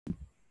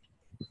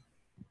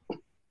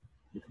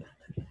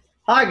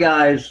Hi,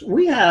 guys.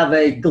 We have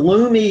a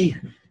gloomy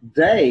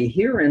day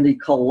here in the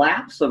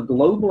collapse of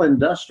global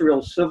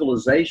industrial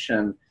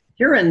civilization.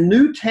 Here in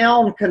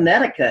Newtown,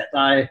 Connecticut,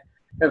 I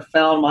have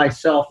found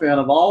myself in,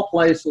 of all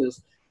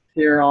places,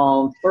 here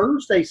on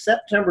Thursday,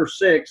 September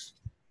 6th,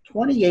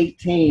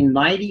 2018,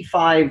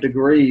 95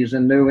 degrees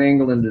in New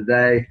England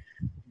today.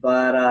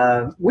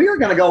 But we are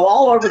going to go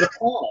all over the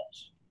planet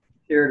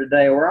here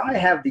today, where I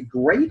have the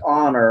great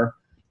honor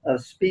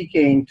of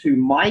speaking to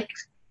Mike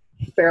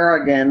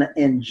Ferrigan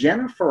and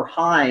Jennifer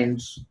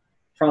Hynes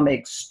from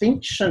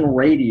Extinction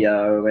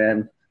Radio.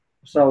 And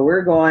so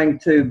we're going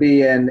to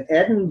be in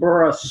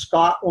Edinburgh,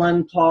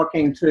 Scotland,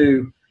 talking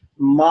to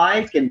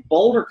Mike, and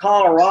Boulder,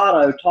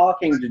 Colorado,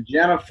 talking to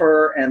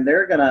Jennifer, and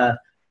they're going to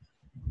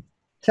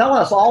tell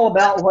us all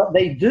about what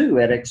they do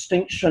at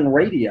Extinction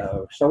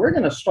Radio. So we're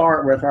going to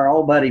start with our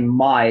old buddy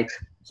Mike.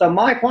 So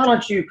Mike, why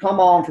don't you come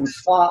on from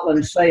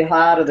Scotland, say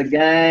hi to the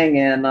gang,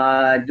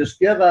 and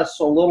just give us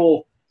a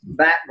little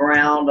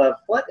background of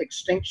what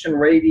Extinction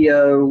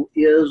Radio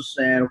is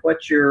and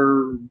what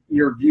your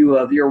view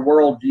of your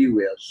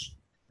worldview is,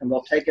 and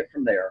we'll take it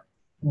from there.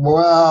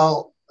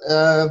 Well,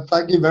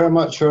 thank you very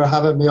much for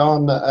having me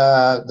on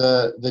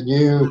the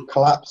new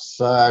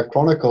Collapse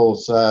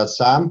Chronicles,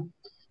 Sam.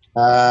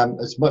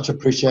 It's much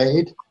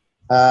appreciated.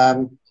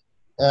 My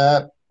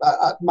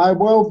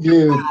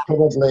worldview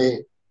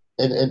probably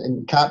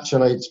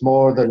encapsulates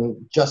more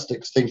than just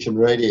Extinction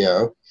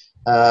Radio.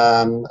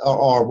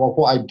 Or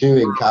what I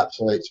do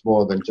encapsulates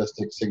more than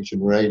just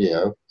Extinction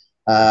Radio,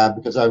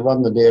 because I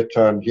run the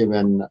near-term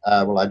human.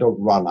 Well, I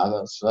don't run.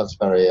 That's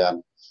very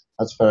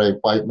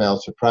white male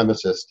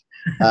supremacist.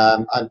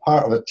 I'm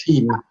part of a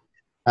team.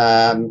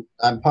 That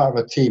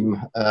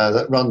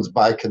runs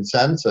by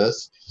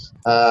consensus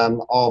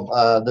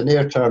of the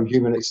near-term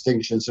human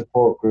extinction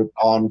support group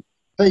on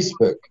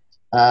Facebook,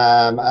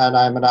 and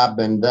I'm an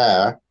admin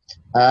there.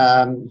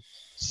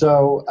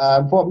 So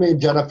what me and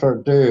Jennifer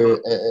do,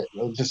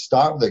 we'll just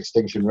start with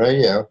Extinction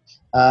Radio.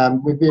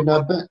 We've been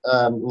a bit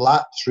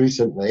lapsed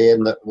recently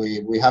in that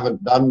we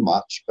haven't done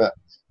much, but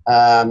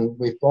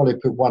we've probably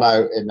put one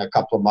out in a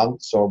couple of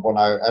months or one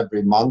out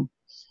every month,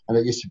 and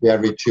it used to be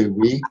every 2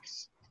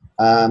 weeks.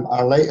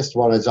 Our latest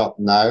one is up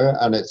now,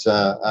 and it's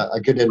a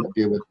good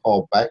interview with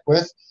Paul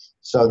Beckwith.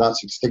 So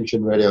that's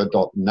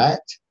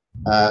extinctionradio.net.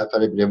 If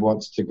anybody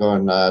wants to go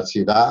and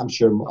see that, I'm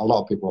sure a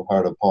lot of people have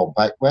heard of Paul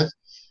Beckwith.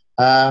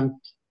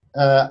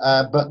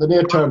 But the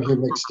near-term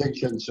human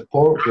extinction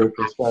support group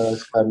is where I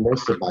spend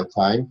most of my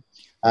time,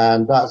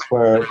 and that's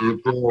where we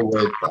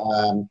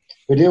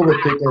deal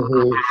with people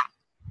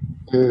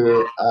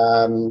who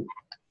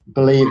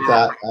believe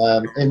that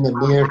in the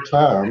near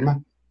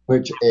term,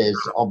 which is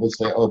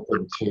obviously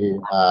open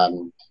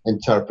to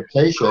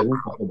interpretation,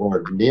 what the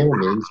word near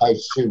means, how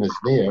soon is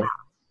near,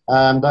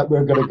 that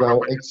we're going to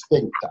go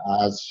extinct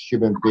as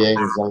human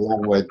beings,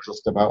 along with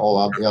just about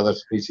all the other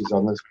species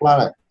on this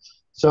planet.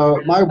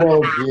 So my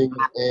worldview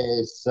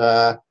is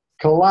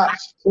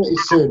collapse pretty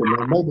soon, and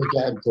we'll maybe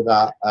get into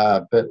that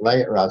a bit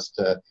later as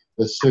to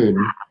the soon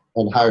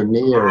and how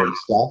near and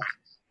stuff.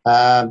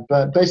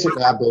 But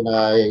basically, I've been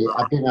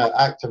an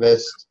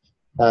activist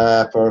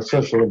for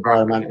social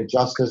environmental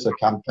justice, a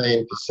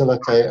campaign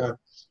facilitator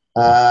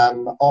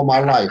all my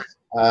life,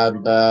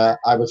 and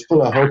I was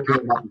full of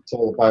hopium up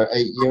until about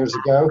 8 years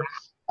ago.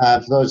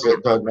 For those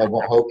that don't know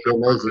what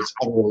hopium is, it's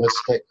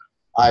unrealistic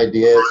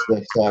ideas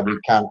that we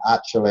can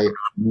actually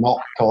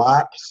not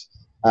collapse.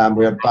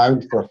 We're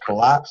bound for a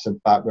collapse.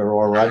 In fact, we're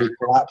already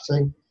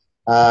collapsing.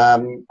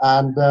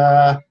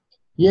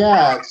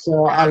 Yeah,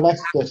 so I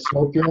left this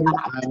opium,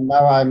 and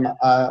now I'm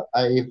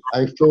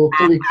I feel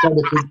fully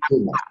credited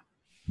doomer.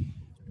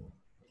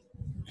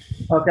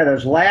 Okay,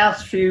 those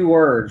last few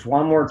words,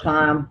 one more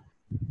time.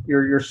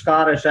 Your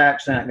Scottish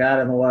accent got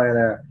in the way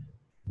there.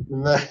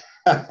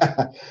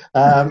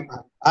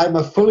 I'm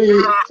a fully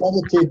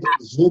credited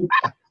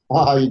Zoomer.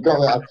 Oh, you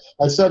got it.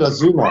 I said a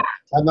Zoomer.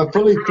 I'm a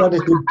fully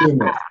credited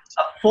doomer.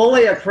 A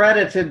fully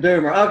accredited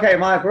doomer. Okay,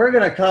 Mike, we're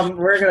gonna come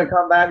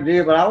back to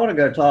you, but I want to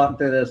go talk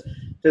to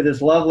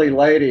this lovely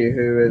lady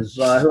who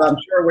I'm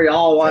sure we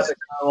all want to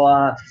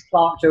go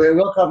talk to.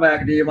 We'll come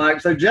back to you,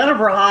 Mike. So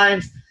Jennifer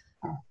Hynes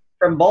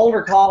from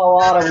Boulder,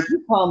 Colorado, would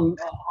you come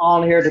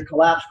on here to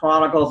Collapse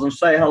Chronicles and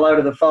say hello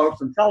to the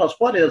folks and tell us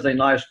what is a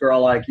nice girl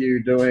like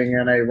you doing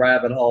in a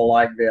rabbit hole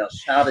like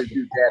this? How did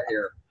you get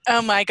here?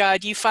 Oh my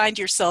God, you find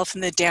yourself in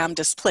the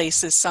damnedest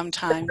places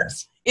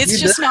sometimes. It's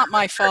just not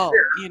my fault,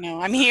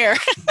 I'm here.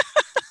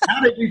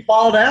 How did you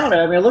fall down?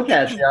 I mean, look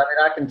at you. I mean,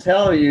 I can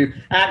tell you,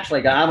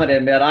 actually, I'm going to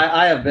admit,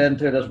 I have been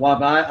to this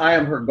woman. I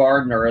am her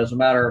gardener, as a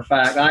matter of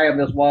fact. I am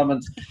this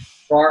woman's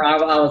garden.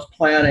 I was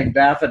planting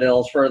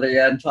daffodils for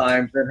the end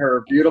times in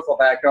her beautiful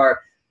backyard.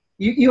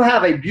 You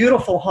have a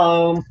beautiful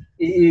home.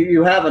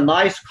 You have a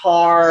nice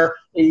car.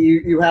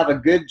 You have a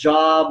good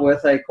job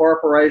with a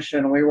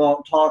corporation we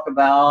won't talk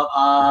about.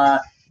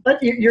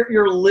 But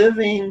you're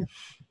living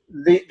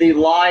the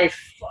life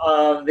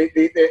of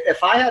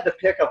if I had to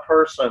pick a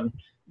person,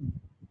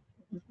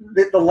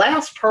 the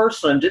last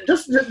person,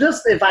 just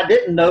if I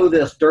didn't know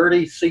this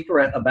dirty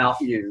secret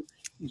about you,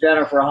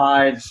 Jennifer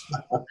Hynes,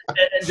 and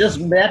just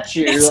met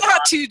you. It's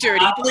not too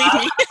dirty, believe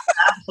me.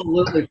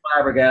 Absolutely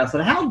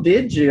flabbergasted. How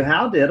did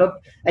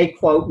a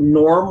quote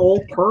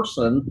normal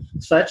person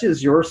such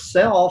as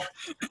yourself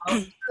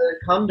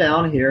come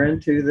down here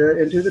into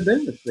the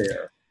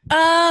Doomosphere?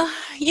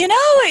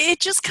 It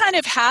just kind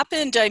of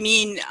happened. I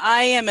mean,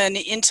 I am an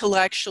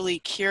intellectually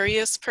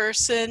curious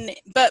person,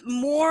 but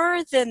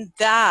more than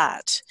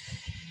that,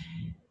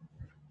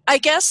 I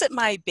guess at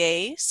my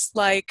base,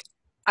 like,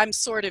 I'm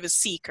sort of a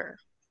seeker.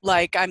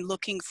 Like, I'm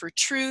looking for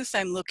truth,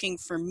 I'm looking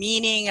for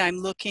meaning, I'm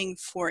looking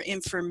for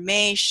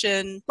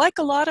information, like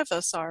a lot of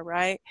us are,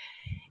 right?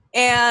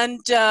 And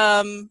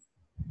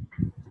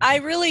I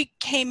really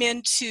came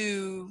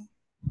into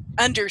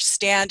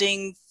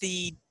understanding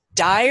the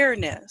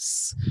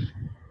direness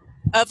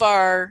of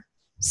our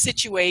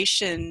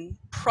situation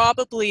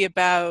probably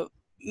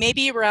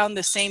maybe around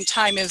the same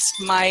time as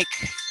Mike,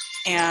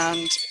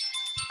 and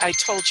I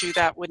told you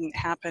that wouldn't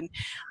happen.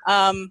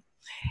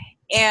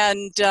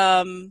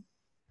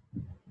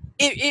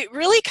 It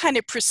really kind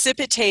of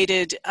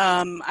precipitated,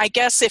 I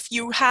guess, if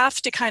you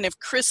have to kind of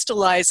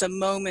crystallize a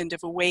moment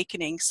of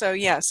awakening. So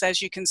yes,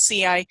 as you can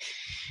see, I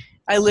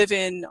live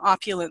in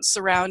opulent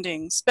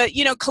surroundings, but,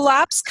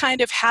 collapse kind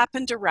of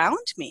happened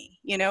around me,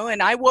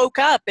 and I woke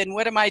up, and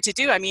what am I to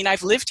do? I mean,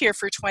 I've lived here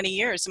for 20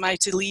 years. Am I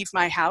to leave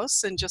my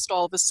house and just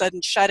all of a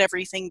sudden shut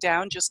everything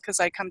down just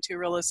because I come to a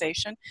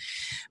realization?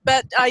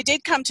 But I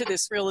did come to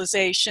this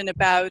realization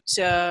about,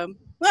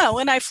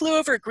 when I flew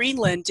over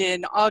Greenland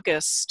in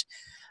August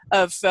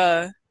of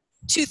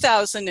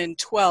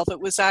 2012. It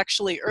was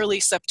actually early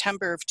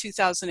September of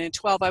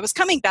 2012. I was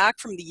coming back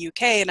from the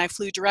UK, and I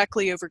flew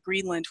directly over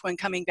Greenland when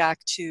coming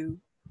back to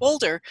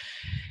Boulder.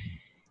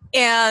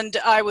 And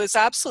I was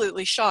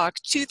absolutely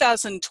shocked.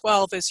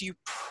 2012, as you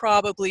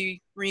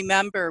probably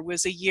remember,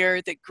 was a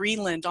year that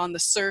Greenland on the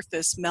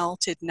surface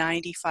melted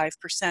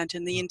 95%,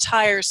 and the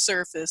entire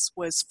surface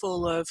was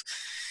full of,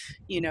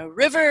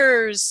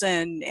 rivers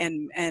and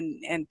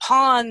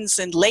ponds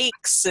and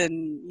lakes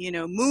and,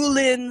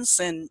 moulins,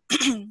 and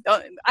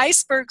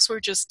icebergs were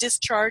just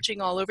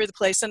discharging all over the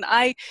place. And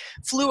I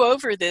flew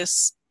over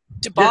this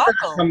debacle.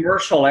 Just a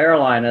commercial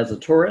airline as a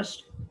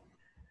tourist?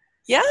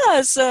 Yeah,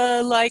 it's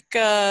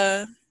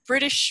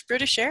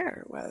British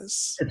Air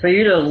was. So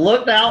you just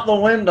looked out the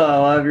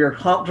window of your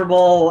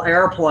comfortable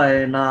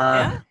airplane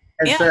and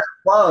said,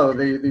 whoa,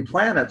 the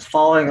planet's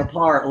falling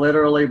apart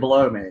literally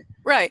below me.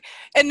 Right.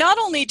 And not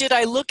only did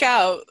I look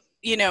out,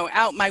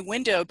 out my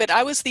window, but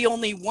I was the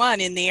only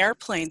one in the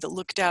airplane that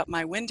looked out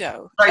my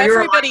window. So you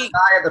were like the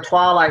guy at the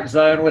Twilight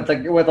Zone with a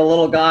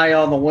little guy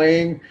on the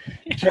wing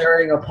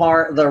tearing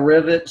apart the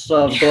rivets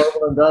of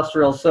global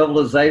industrial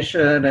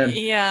civilization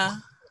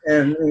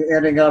and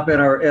ending up in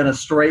a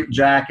straight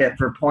jacket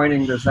for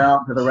pointing this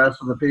out to the rest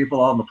of the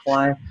people on the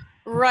plane.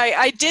 Right.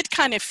 I did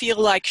kind of feel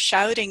like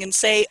shouting and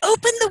say,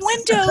 open the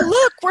window,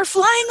 look, we're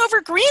flying over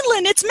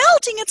Greenland. It's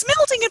melting, it's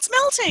melting, it's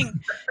melting.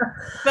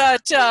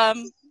 But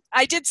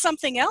I did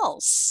something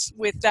else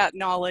with that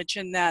knowledge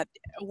and that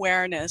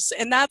awareness.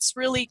 And that's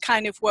really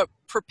kind of what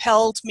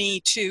propelled me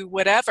to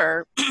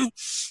whatever,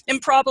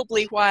 and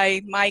probably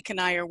why Mike and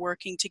I are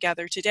working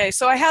together today.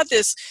 So I had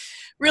this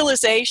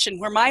realization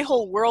where my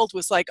whole world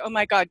was like, oh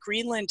my God,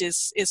 Greenland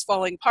is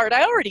falling apart.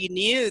 I already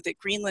knew that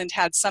Greenland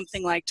had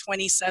something like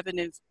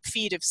 27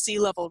 feet of sea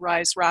level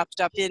rise wrapped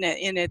up in it,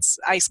 in its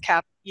ice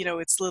cap,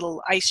 its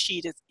little ice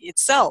sheet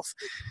itself.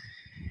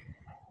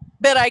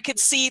 But I could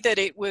see that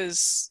it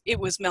was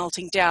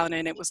melting down,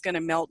 and it was going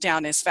to melt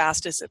down as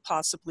fast as it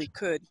possibly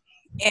could.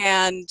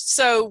 And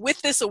so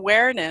with this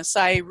awareness,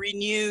 I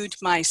renewed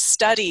my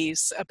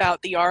studies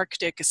about the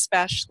Arctic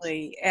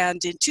especially.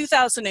 And in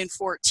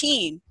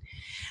 2014,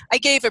 I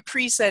gave a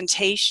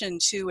presentation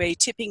to a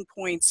Tipping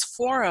Points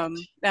forum.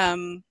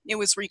 It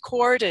was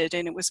recorded,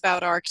 and it was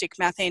about Arctic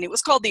methane. It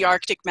was called the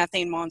Arctic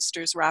Methane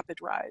Monsters Rapid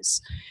Rise.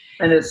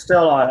 And it's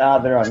still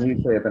out there on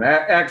YouTube. And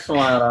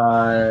excellent.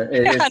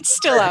 It's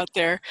still out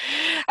there.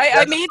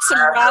 I made some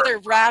rather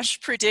rash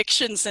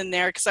predictions in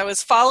there because I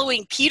was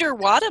following Peter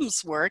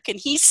Wadham's work, and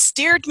he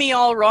steered me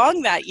all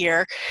wrong that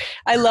year.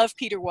 I love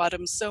Peter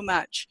Wadham so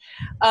much.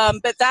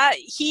 But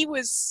he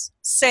was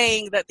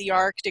saying that the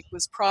Arctic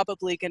was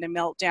probably going to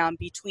melt down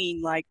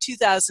between like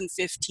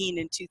 2015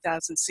 and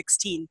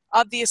 2016.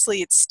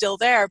 Obviously, it's still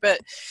there, but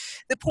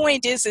the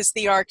point is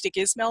the Arctic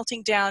is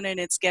melting down, and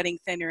it's getting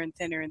thinner and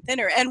thinner and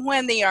thinner. And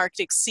when the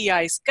Arctic sea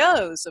ice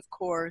goes, of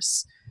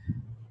course,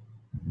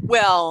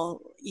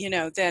 well,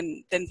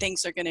 then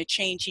things are going to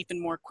change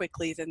even more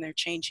quickly than they're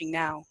changing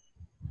now.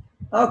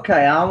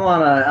 Okay,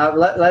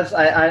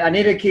 I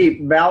need to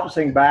keep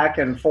bouncing back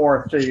and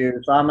forth to you,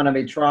 so I'm going to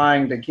be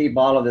trying to keep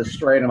all of this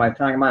straight in my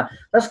tongue and mind.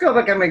 Let's go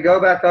back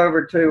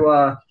over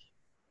to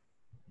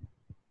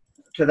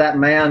that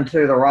man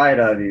to the right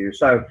of you.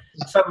 So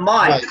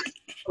Mike,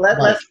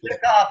 let's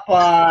pick up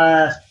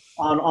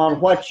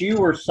on what you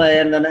were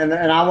saying, and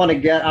I'm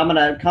going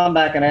to come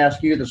back and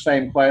ask you the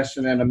same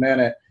question in a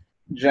minute,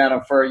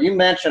 Jennifer. You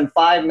mentioned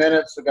 5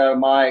 minutes ago,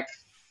 Mike,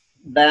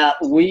 that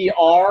we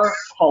are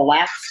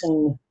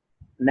collapsing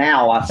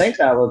now. I think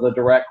that was a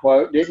direct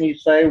quote. Didn't you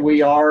say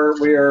we are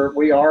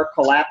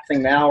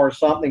collapsing now, or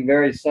something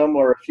very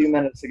similar a few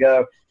minutes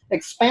ago?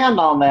 Expand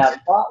on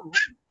that.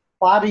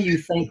 Why do you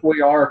think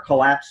we are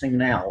collapsing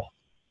now?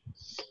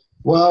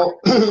 Well,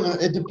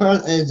 it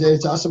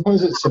depends. I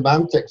suppose it's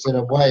semantics in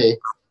a way,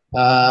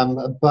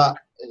 but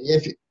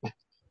if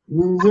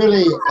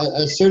really,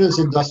 as soon as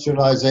industrial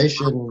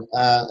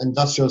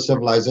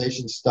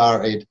civilization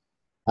started,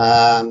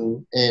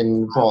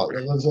 in what,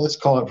 let's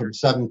call it from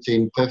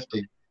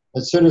 1750,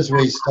 as soon as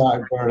we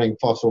started burning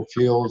fossil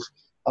fuels,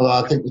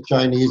 although I think the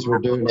Chinese were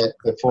doing it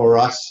before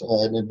us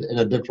in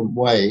a different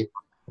way,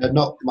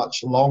 not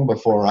much long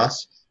before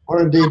us,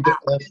 or indeed,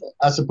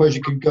 I suppose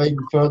you could go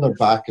even further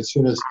back. As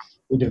soon as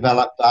we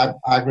developed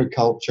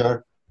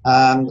agriculture,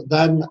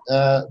 then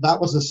that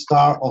was the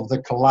start of the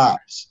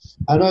collapse.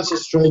 I know it's a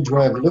strange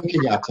way of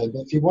looking at it,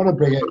 but if you want to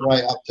bring it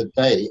right up to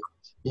date,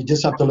 you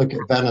just have to look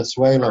at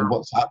Venezuela and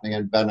what's happening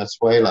in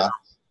Venezuela,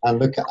 and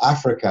look at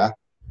Africa,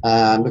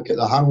 and look at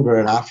the hunger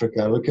in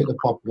Africa, look at the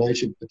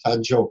population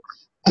potential,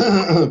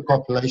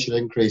 population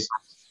increase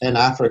in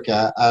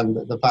Africa, and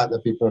the fact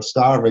that people are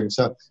starving.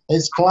 So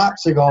it's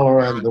collapsing all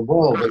around the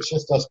world. It's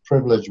just us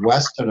privileged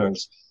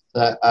Westerners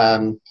that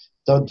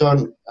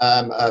don't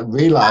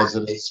realize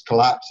that it's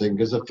collapsing,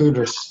 because the food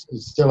is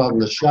still on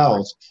the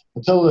shelves.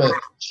 Until the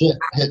shit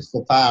hits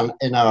the fan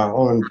in our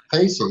own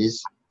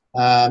faces,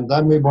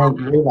 then we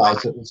won't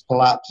realize that this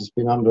collapse has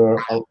been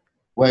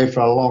underway for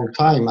a long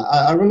time.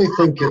 I really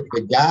think it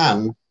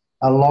began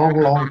a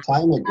long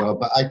time ago,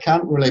 but I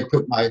can't really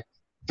put my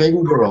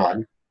finger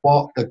on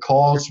what the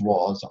cause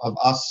was of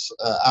us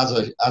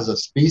as a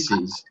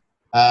species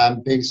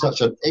being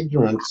such an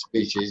ignorant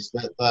species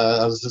that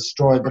has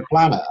destroyed the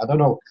planet. I don't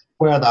know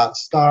where that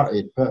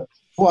started, but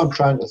what I'm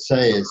trying to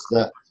say is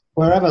that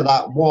wherever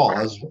that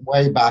was,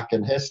 way back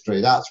in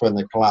history, that's when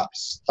the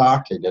collapse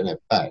started, in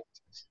effect.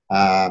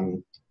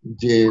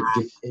 Do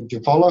you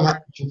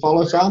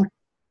follow, Sam?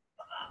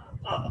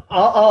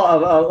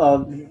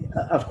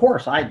 Of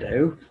course I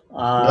do.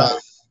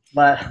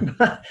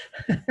 But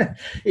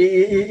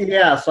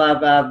yes,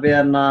 I've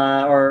been,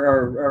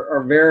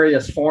 or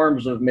various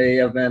forms of me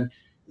have been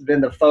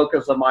the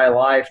focus of my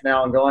life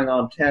now, and going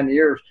on 10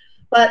 years.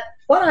 But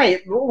what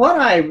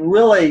I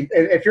really,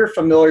 if you're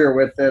familiar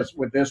with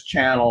this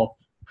channel,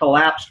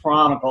 Collapse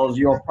Chronicles,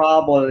 you'll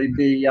probably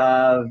be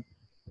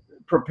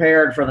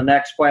prepared for the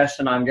next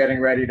question I'm getting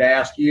ready to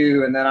ask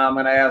you, and then I'm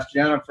going to ask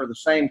Jennifer the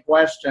same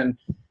question.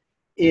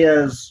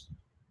 Is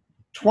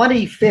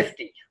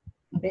 2050?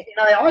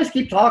 I always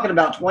keep talking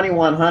about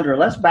 2100.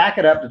 Let's back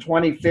it up to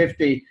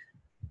 2050.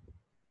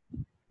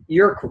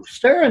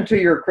 Stare into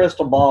your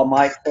crystal ball,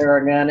 Mike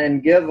Ferrigan,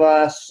 and give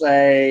us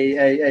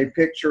a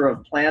picture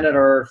of planet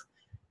Earth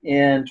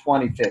in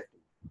 2050.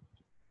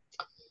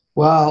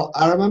 Well,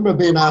 I remember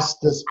being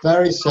asked this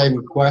very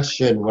same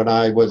question when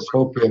I was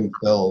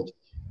opium-filled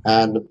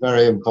and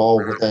very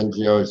involved with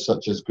NGOs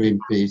such as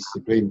Greenpeace,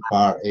 the Green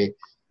Party,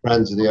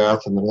 Friends of the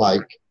Earth, and the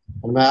like.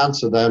 And my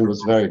answer then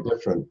was very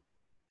different.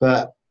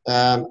 But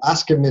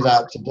asking me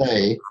that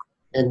today,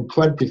 in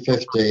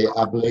 2050,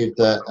 I believe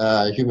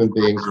that human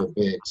beings will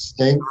be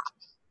extinct.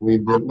 We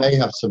may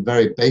have some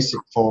very basic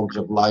forms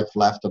of life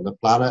left on the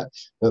planet,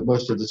 but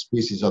most of the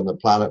species on the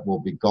planet will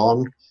be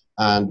gone,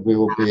 and we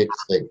will be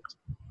extinct.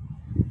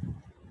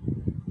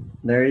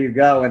 There you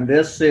go. And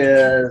this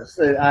is,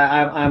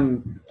 I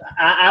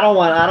don't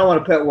want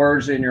to put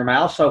words in your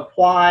mouth. So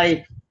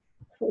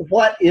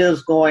what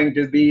is going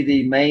to be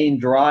the main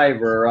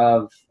driver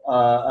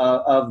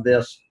of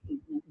this,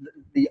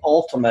 the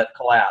ultimate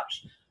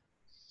collapse?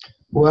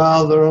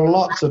 Well, there are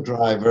lots of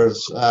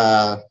drivers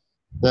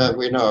that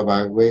we know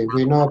about. We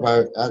know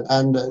about,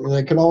 and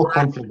they can all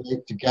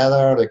conflict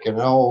together. They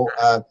can all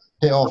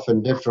hit off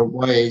in different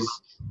ways.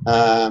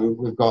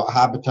 We've got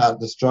habitat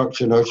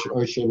destruction,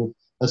 ocean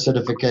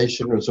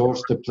acidification,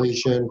 resource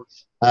depletion,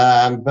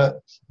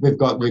 but we've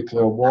got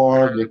nuclear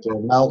war, nuclear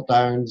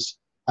meltdowns.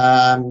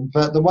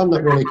 But the one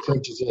that really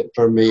clinches it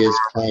for me is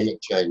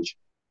climate change.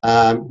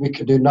 We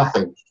can do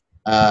nothing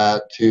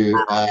to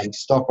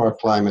stop our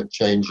climate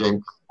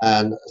changing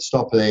and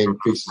stop the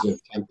increases of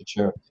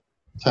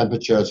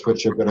temperatures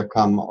which are going to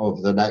come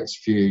over the next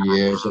few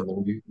years, and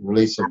the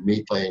release of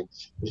methane,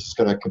 which is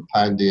going to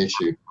compound the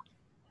issue.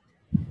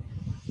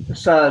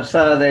 So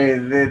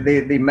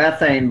the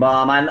methane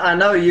bomb. I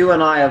know you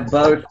and I have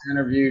both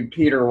interviewed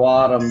Peter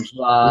Wadhams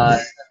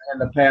in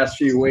the past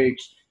few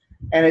weeks,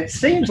 and it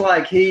seems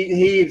like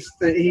he's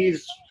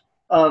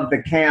of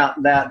the camp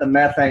that the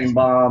methane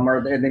bomb,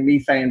 or the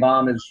methane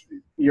bomb, as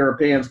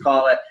Europeans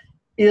call it,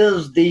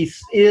 is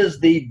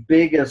the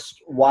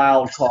biggest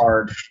wild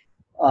card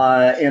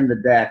in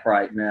the deck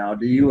right now.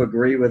 Do you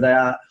agree with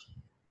that?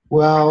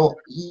 Well,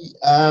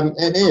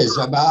 it is.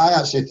 I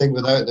actually think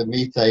without the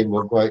methane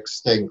we'll go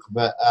extinct.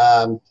 But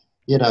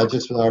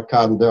just with our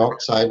carbon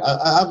dioxide,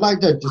 I'd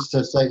like to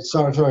say,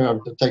 sorry, I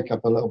have to take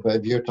up a little bit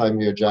of your time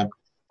here, Jan.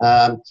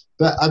 But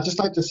I'd just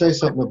like to say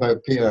something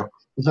about Peter.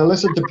 Because I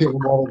listened to Peter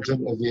Warren's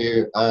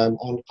interview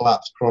on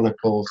Collapse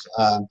Chronicles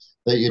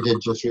that you did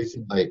just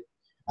recently.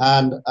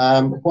 And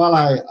while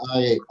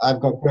I've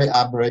got great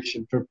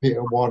admiration for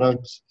Peter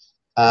Wadhams,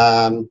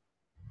 and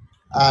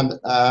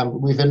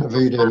we've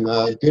interviewed him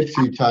a good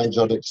few times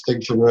on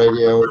Extinction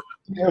Radio,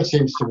 Peter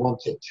seems to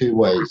want it two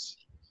ways.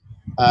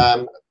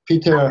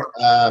 Peter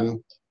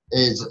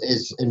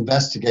is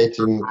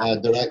investigating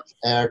direct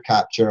air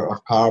capture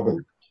of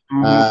carbon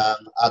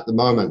at the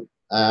moment.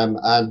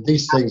 And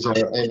these things are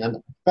in a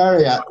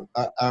very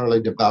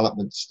early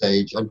development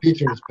stage, and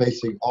Peter is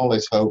basing all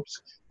his hopes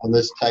on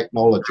this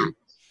technology.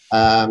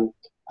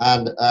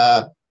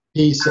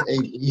 He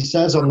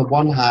says on the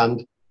one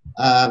hand,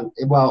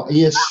 well,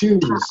 he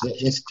assumes that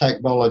this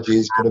technology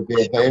is going to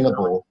be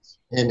available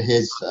in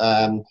his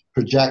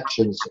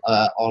projections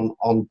on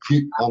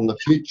the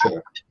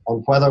future,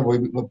 on whether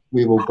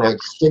we will go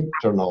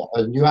extinct or not.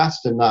 And you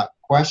asked him that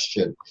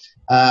question.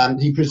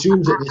 He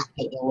presumes that this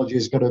technology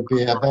is going to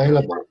be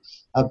available,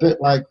 a bit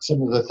like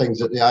some of the things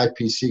that the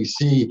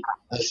IPCC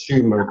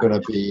assume are going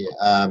to be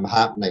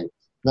happening.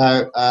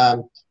 Now,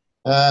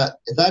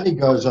 then he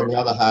goes, on the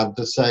other hand,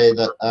 to say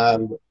that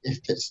if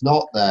it's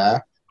not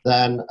there,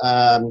 then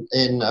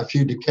in a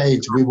few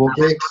decades we will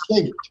be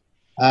extinct.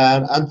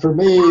 And for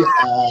me,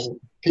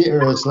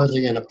 Peter is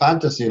living in a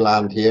fantasy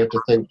land here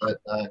to think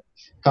that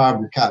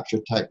carbon capture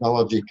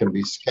technology can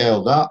be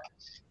scaled up,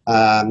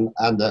 and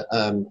that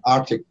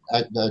Arctic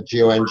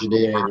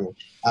geoengineering,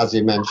 as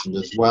he mentioned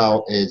as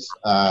well, is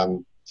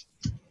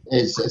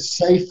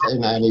safe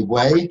in any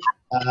way.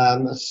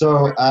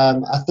 So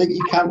I think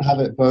you can't have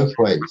it both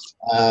ways.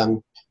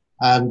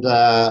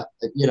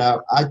 You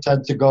know, I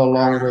tend to go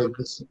along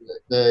with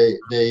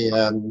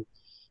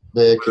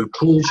the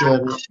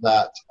conclusion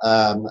that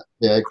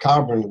the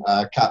carbon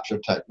capture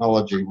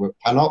technology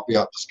cannot be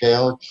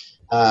upscaled.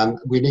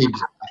 We need,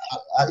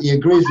 he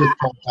agrees with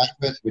Paul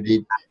Beckwith, we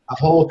need a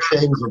whole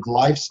change of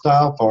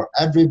lifestyle for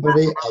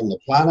everybody on the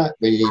planet.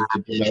 We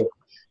need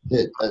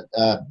to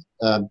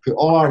put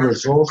all our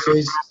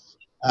resources,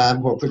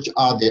 which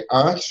are the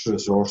Earth's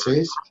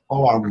resources,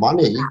 all our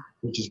money,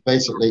 which is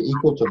basically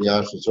equal to the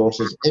Earth's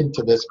resources,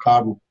 into this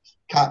carbon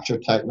capture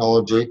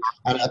technology.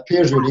 And it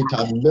appears we need to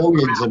have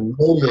millions and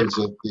millions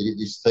of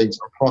these things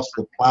across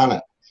the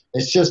planet.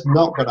 It's just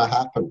not going to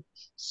happen.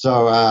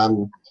 So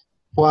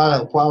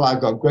while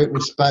I've got great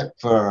respect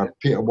for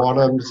Peter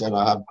Wadhams, and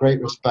I have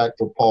great respect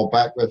for Paul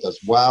Beckwith as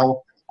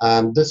well,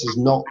 this is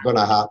not going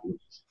to happen.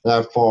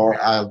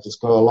 Therefore, I'll just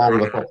go along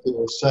with what Peter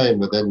was saying.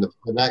 Within the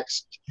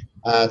next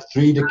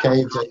 3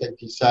 decades, I think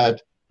he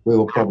said, we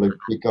will probably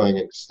be going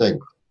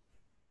extinct.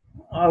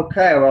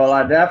 Okay, well,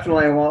 I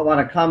definitely want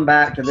to come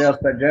back to this,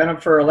 but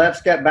Jennifer,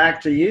 let's get back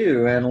to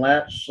you, and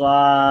let's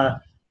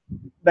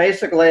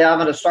basically, I'm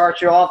going to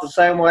start you off the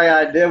same way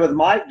I did with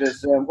Mike.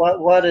 Just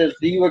what is?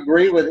 Do you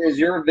agree with? Is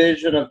your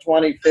vision of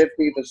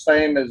 2050 the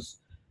same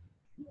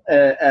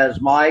as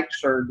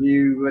Mike's, or do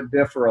you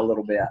differ a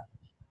little bit?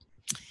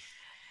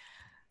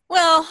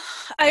 Well,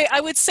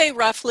 I would say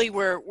roughly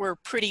we're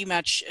pretty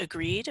much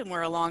agreed, and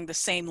we're along the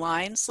same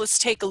lines. Let's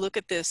take a look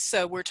at this.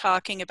 So we're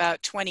talking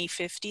about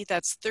 2050.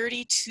 That's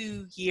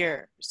 32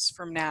 years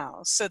from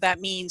now. So that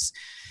means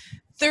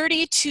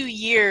 32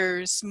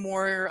 years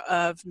more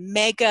of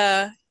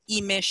mega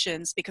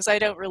emissions, because I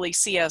don't really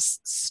see us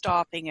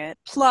stopping it,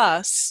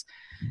 plus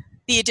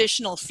the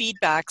additional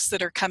feedbacks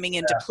that are coming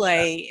into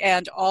play,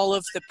 and all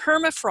of the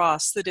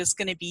permafrost that is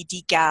going to be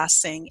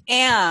degassing,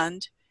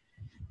 and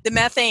the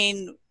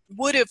methane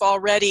would have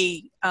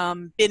already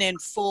been in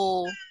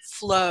full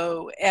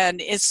flow.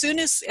 And as soon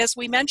as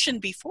we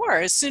mentioned before,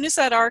 as soon as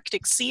that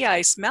Arctic sea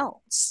ice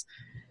melts,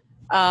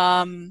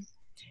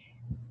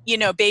 you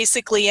know,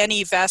 basically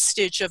any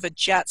vestige of a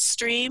jet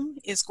stream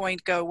is going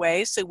to go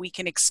away, so we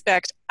can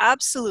expect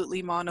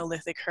absolutely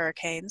monolithic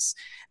hurricanes.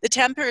 The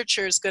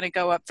temperature is going to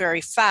go up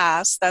very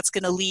fast. That's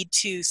going to lead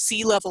to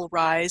sea level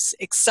rise,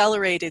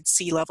 accelerated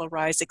sea level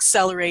rise,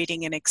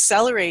 accelerating and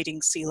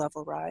accelerating sea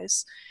level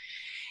rise.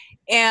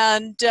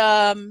 And,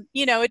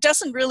 you know, it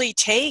doesn't really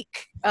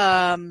take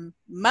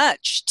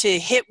much to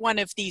hit one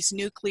of these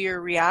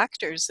nuclear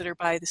reactors that are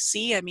by the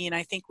sea. I mean,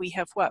 I think we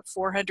have,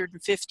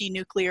 450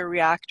 nuclear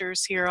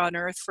reactors here on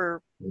Earth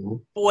for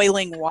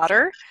boiling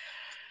water.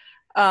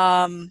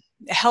 A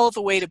hell of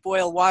a way to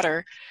boil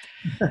water.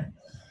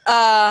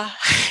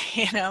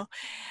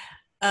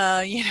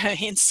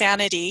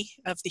 Insanity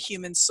of the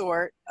human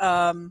sort.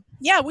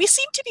 Yeah, we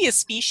seem to be a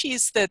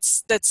species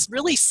that's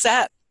really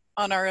set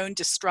on our own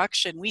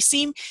destruction. We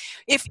seem,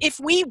 if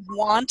we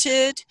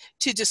wanted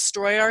to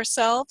destroy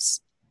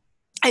ourselves,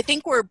 I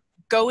think we're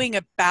going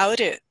about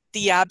it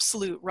the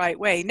absolute right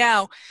way.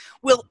 Now,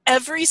 will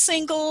every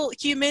single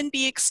human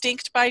be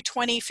extinct by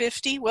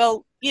 2050?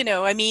 Well, you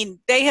know, I mean,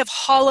 they have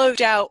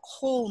hollowed out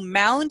whole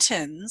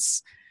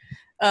mountains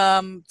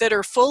that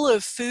are full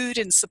of food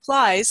and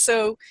supplies.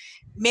 So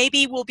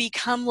maybe we'll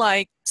become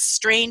like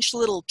strange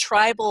little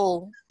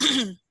tribal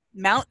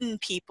mountain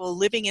people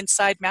living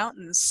inside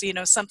mountains, you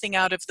know, something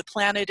out of the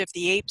Planet of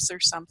the Apes or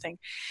something.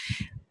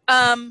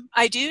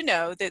 I do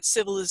know that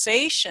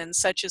civilization,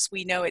 such as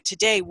we know it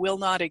today, will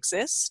not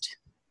exist.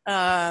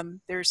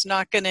 There's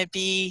not going to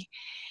be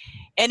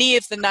any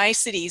of the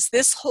niceties,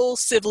 this whole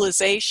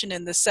civilization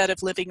and the set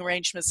of living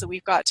arrangements that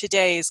we've got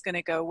today is going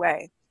to go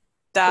away.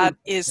 That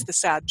is the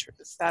sad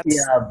truth. That's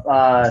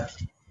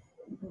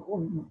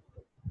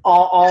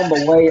on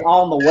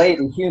the way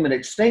to human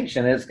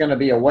extinction. It's going to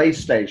be a way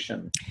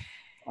station.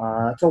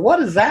 So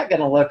what is that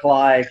going to look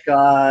like?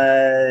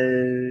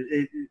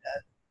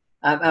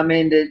 I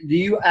mean, do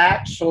you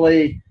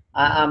actually?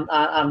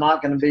 I'm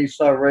not going to be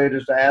so rude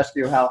as to ask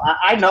you how.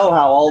 I know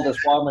how old this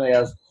woman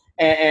is,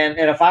 and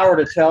if I were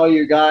to tell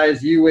you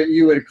guys, you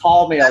would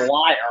call me a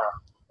liar.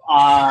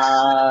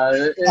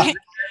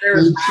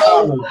 There's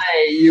no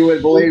way you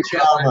would believe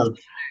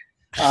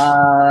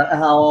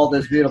how old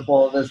this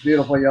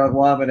beautiful young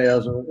woman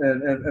is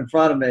in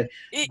front of me.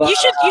 But,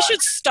 you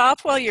should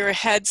stop while you're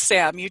ahead,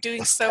 Sam. You're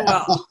doing so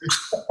well.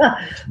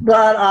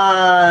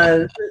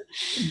 But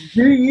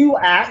do you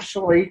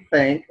actually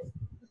think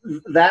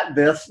that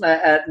this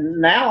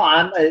now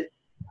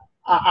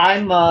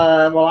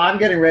I'm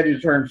getting ready to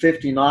turn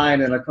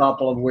 59 in a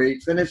couple of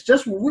weeks, and it's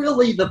just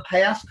really the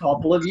past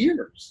couple of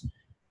years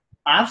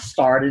I've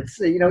started,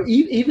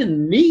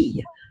 even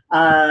me.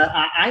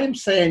 I am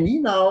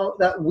saying,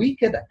 that we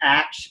could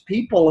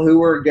people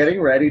who are getting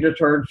ready to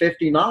turn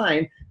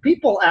 59,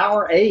 people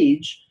our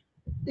age,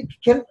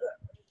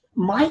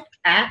 might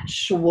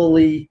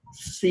actually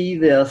see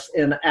this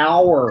in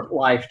our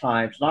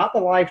lifetimes, not the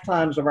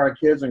lifetimes of our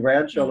kids and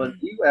grandchildren.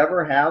 Do you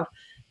ever have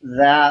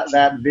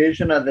that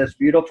vision of this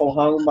beautiful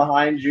home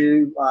behind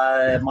you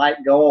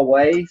might go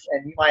away,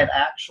 and you might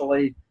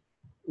actually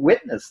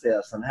witness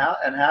this? And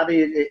how do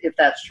you, if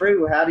that's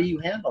true, how do you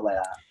handle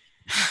that?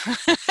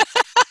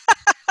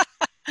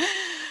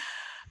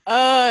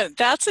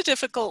 That's a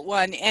difficult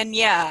one. And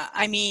yeah,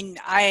 I mean,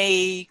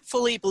 I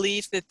fully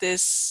believe that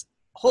this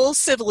whole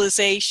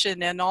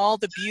civilization and all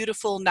the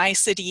beautiful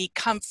nicety,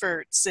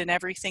 comforts, and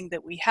everything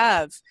that we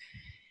have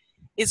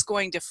is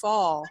going to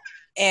fall.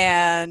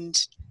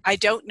 And I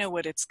don't know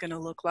what it's going to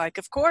look like.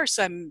 Of course,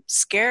 I'm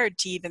scared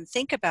to even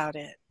think about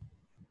it.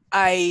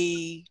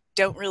 I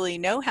don't really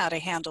know how to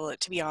handle it,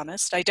 to be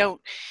honest.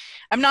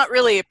 I'm not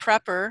really a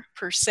prepper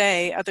per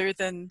se, other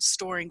than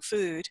storing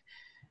food.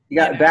 You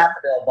got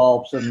daffodil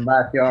bulbs in the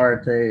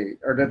backyard to eat,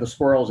 or did the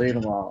squirrels eat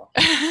them all?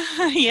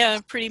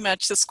 Yeah, pretty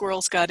much the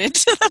squirrels got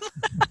into them.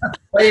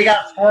 Well, you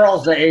got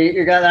squirrels to eat.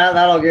 You got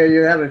that'll give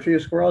you have a few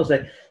squirrels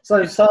to eat.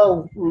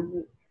 So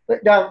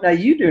now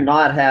you do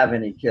not have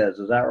any kids,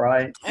 is that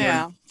right?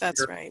 Yeah,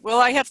 that's right.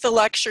 Well, I have the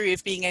luxury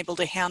of being able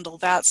to handle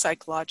that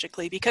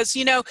psychologically because,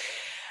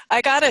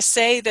 I gotta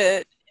say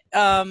that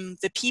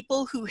the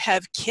people who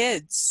have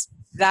kids,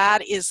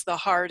 that is the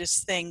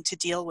hardest thing to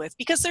deal with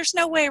because there's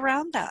no way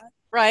around that,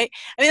 right?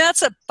 I mean,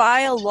 that's a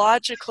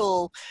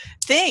biological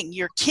thing.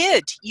 Your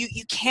kid,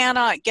 you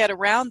cannot get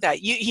around that.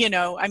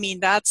 I mean,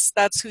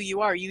 that's who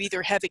you are. You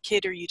either have a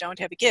kid or you don't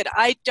have a kid.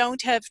 I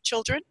don't have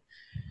children.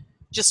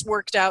 Just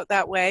worked out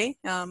that way.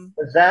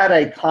 Was that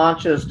a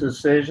conscious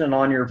decision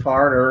on your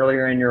part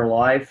earlier in your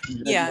life?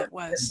 Yeah, it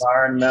was.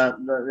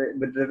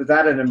 Was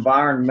that an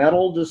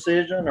environmental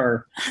decision,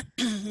 or?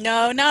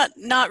 No,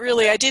 not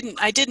really. I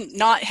didn't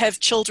not have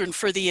children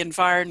for the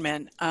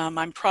environment.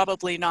 I'm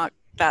probably not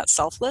that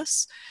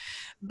selfless,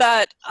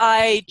 but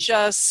I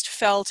just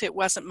felt it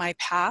wasn't my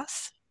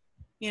path.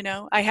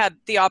 I had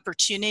the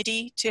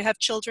opportunity to have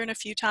children a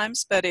few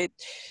times, but it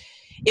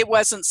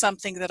wasn't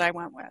something that I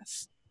went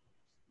with.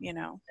 And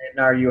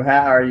are you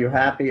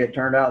happy it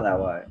turned out that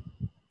way?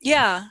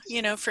 Yeah,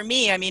 for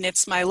me, I mean,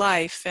 it's my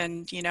life,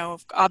 and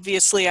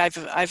obviously,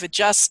 I've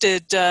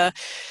adjusted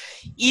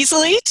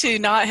easily to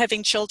not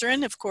having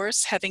children. Of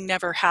course, having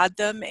never had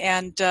them,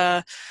 and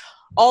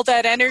all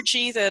that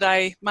energy that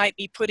I might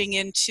be putting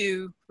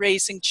into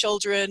raising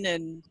children,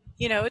 and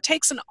it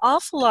takes an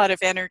awful lot of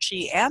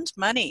energy and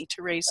money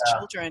to raise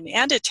children,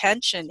 and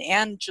attention,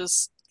 and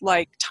just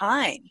like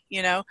time.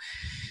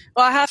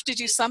 Well, I have to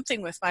do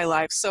something with my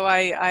life. So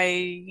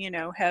I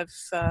have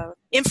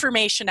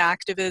information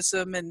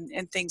activism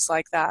and things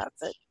like that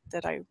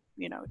I,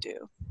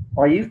 do.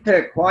 Well, you've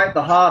picked quite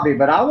the hobby,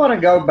 but I want to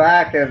go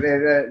back.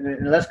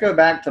 Let's go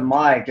back to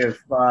Mike, because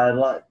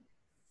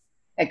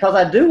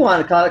I do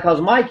want to,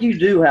 because Mike, you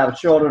do have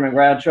children and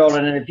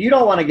grandchildren, and if you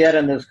don't want to get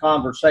in this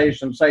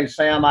conversation, say,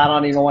 Sam, I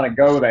don't even want to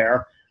go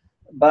there.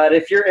 But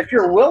if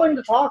you're willing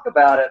to talk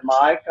about it,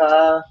 Mike,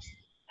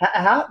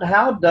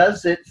 how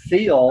does it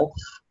feel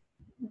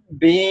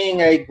being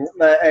a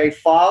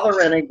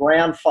father and a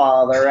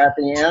grandfather at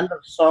the end of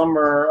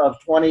summer of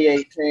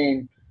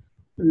 2018,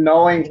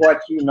 knowing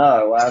what you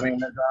know? I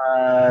mean,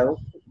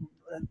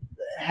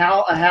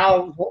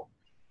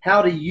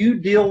 how do you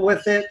deal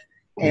with it,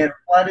 and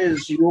what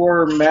is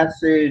your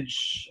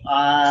message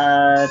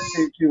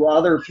to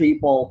other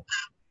people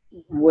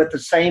with the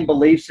same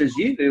beliefs as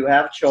you do,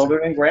 have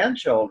children and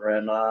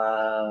grandchildren?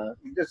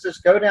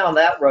 Just go down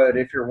that road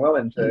if you're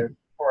willing to.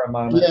 For a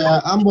moment.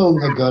 Yeah, I'm willing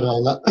to go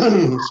down that.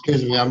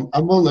 Excuse me, I'm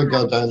willing to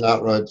go down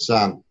that road,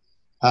 Sam.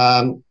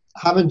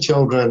 Having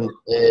children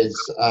is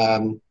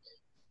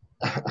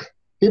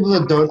people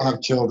that don't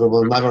have children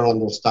will never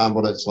understand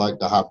what it's like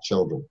to have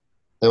children.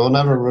 They will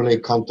never really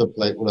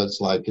contemplate what it's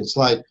like. It's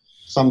like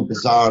some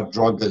bizarre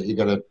drug that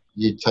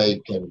you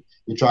take, and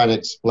you try and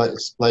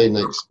explain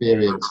the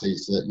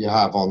experiences that you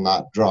have on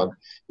that drug.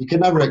 You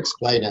can never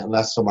explain it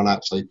unless someone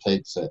actually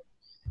takes it.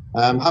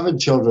 Having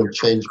children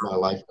changed my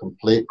life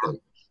completely.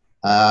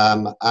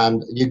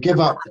 And you give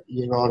up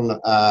your own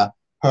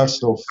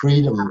personal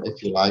freedom,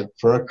 if you like,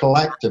 for a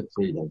collective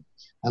freedom.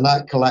 And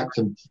that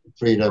collective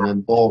freedom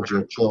involves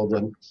your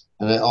children,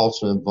 and it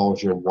also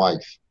involves your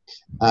wife.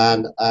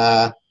 And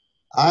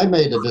I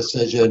made a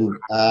decision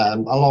a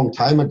long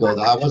time ago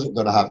that I wasn't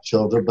going to have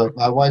children, but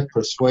my wife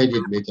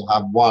persuaded me to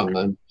have one,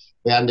 and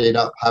we ended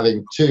up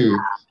having two.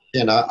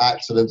 You know,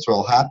 accidents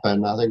will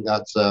happen. I think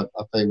that's a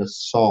famous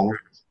song.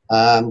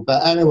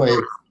 But anyway,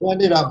 we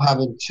ended up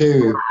having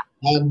two.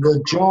 And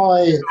the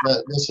joy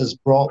that this has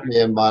brought me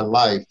in my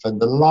life, and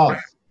the love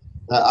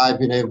that I've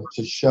been able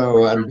to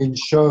show and been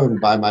shown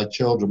by my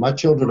children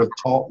have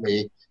taught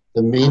me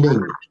the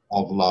meaning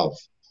of love.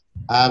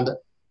 And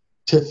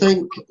to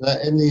think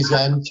that in these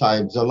end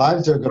times, the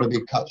lives are going to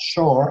be cut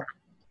short,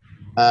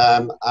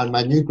 and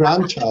my new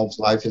grandchild's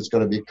life is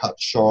going to be cut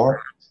short,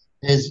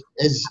 it's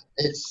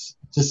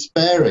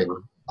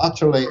despairing,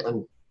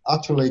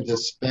 utterly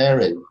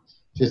despairing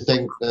to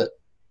think that,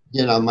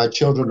 you know, my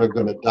children are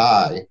going to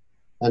die,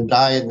 and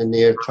die in the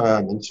near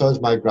term, and so is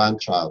my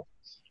grandchild.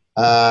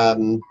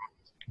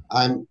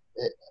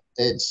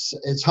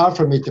 It's hard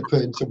for me to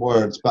put into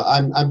words, but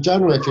I'm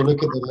generally, if you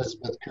look at the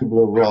Elizabeth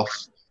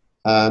Kubler-Ross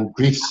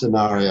grief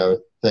scenario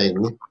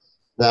thing,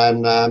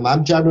 then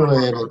I'm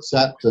generally in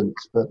acceptance,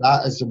 but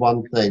that is the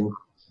one thing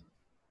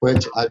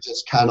which I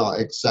just cannot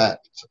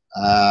accept.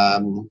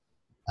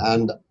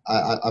 And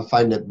I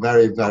find it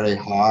very, very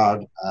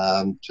hard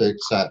to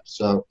accept.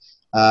 So,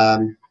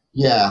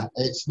 yeah,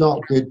 it's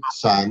not good,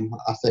 Sam.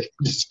 I think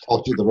I just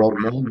called you the wrong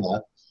name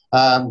there.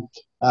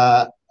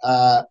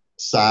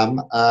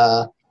 Sam,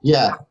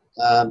 yeah,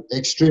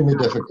 extremely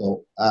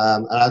difficult.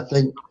 And I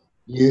think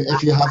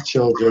if you have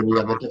children, you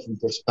have a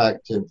different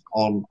perspective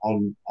on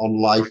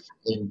life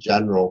in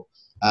general,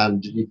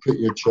 and you put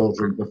your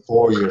children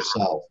before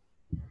yourself.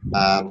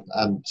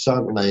 And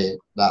certainly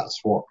that's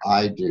what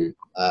I do.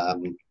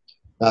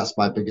 That's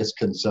my biggest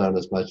concern,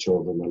 is my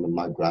children and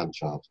my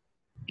grandchild.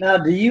 Now,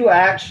 do you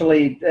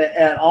actually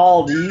at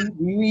all? Do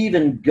you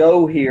even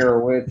go here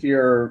with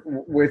your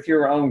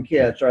own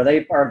kids? Are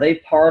they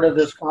part of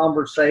this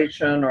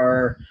conversation,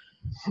 or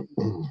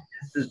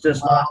this is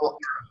just not?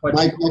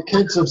 My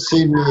kids have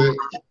seen me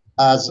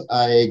as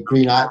a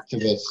green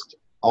activist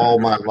all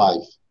my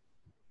life,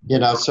 you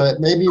know. So it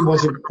maybe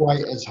wasn't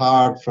quite as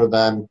hard for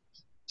them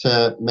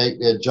to make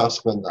the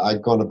adjustment that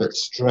I'd gone a bit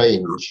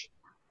strange,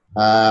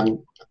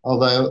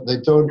 although they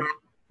don't.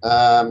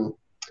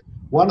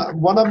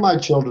 One of my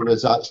children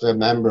is actually a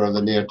member of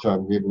the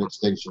Near-Term Human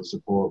Extinction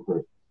Support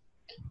Group,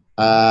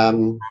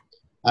 and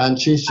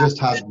she's just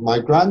had my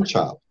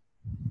grandchild.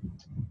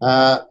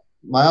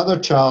 My other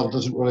child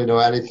doesn't really know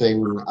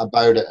anything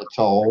about it at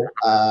all,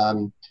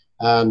 and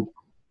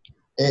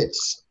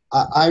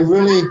I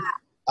really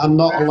am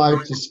not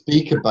allowed to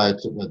speak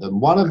about it with them.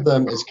 One of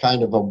them is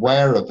kind of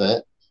aware of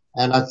it,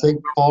 and I think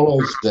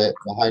follows it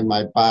behind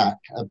my back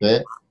a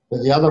bit,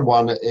 but the other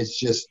one is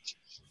just,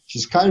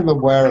 she's kind of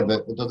aware of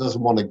it, but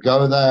doesn't want to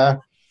go there.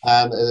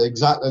 And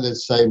exactly the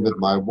same with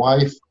my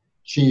wife.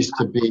 She used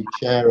to be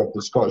chair of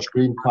the Scottish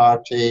Green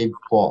Party,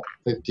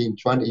 15,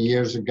 20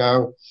 years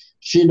ago.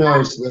 She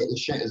knows that the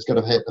shit is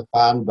going to hit the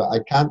fan, but I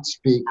can't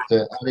speak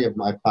to any of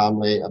my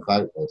family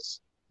about this.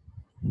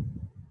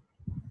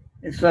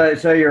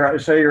 So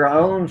your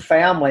own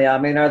family, I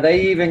mean, are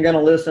they even going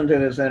to listen to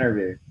this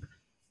interview?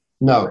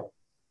 No.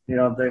 You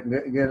know,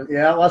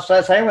 yeah. Well,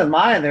 same with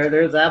mine.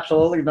 There's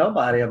absolutely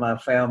nobody in my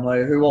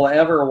family who will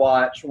ever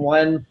watch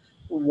one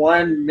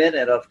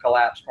minute of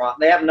Collapse Prompt.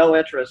 They have no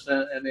interest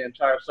in the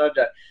entire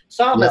subject.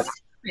 So I'm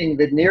assuming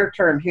the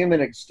Near-Term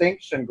Human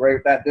Extinction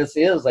Group, that this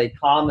is a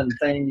common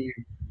thing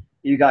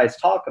you guys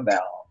talk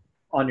about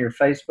on your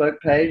Facebook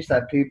page,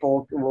 that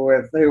people who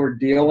are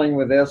dealing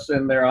with this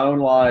in their own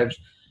lives,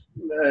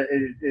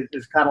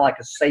 it's kind of like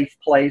a safe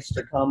place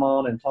to come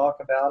on and talk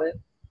about it.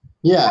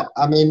 Yeah,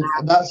 I mean,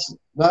 that's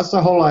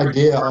the whole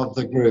idea of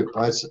the group.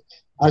 I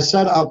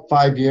set it up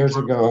 5 years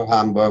ago,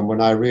 Hamburg, when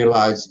I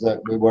realized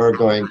that we were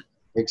going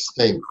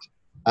extinct.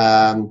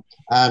 And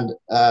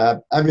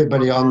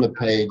everybody on the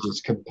page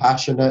is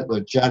compassionate, they're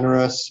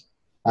generous,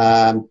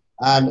 and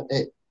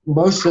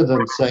most of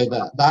them say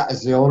that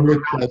is the only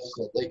place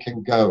that they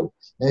can go.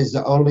 It is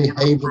the only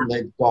haven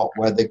they've got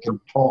where they can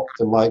talk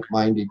to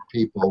like-minded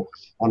people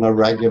on a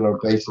regular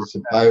basis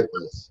about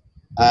this.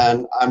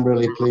 And I'm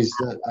really pleased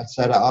that I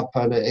set it up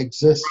and it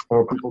exists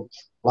for people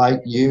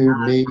like you,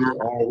 me,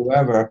 or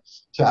whoever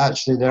they're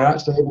actually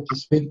able to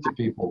speak to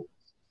people,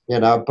 you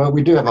know. But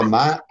we do have a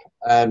map,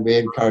 and we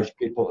encourage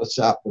people to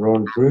set up their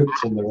own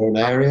groups in their own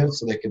areas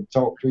so they can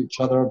talk to each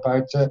other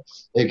about it.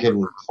 They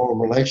can form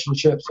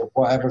relationships of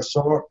whatever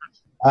sort.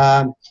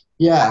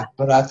 Yeah,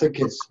 but I think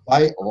it's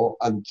vital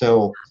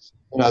until,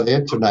 you know, the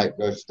internet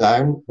goes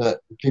down,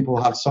 that people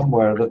have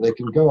somewhere that they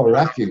can go, a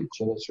refuge,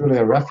 and it's really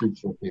a refuge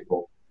for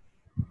people.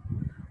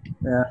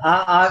 Yeah,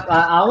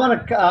 I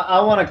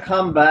want to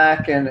come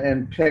back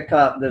and pick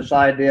up this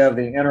idea of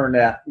the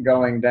internet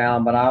going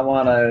down, but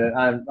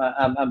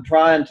I'm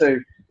trying to.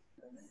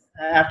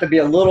 I have to be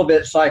a little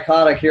bit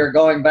psychotic here,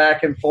 going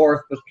back and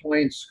forth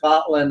between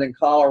Scotland and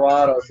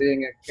Colorado,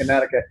 being in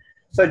Connecticut.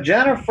 So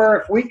Jennifer,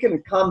 if we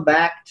can come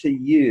back to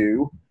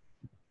you,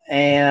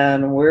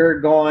 and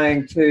we're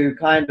going to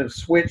kind of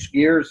switch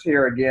gears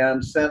here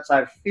again, since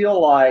I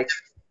feel like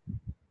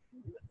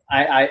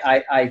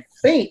I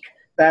think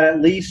that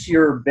at least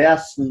you're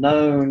best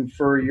known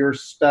for your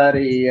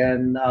study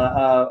and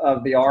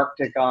of the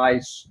Arctic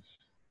ice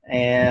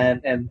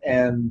and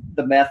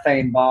the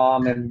methane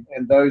bomb and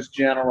those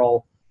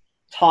general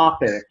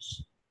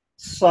topics.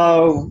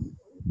 So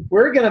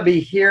we're going to be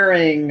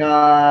hearing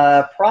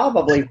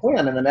probably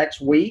when in the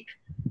next week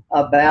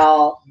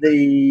about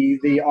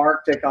the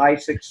Arctic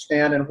ice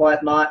extent and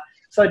whatnot.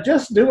 So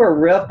just do a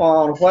rip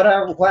on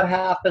what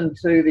happened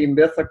to the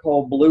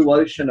mythical Blue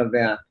Ocean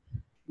event.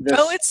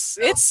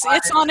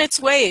 It's on its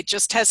way. It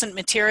just hasn't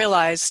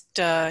materialized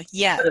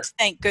yet.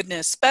 Thank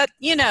goodness. But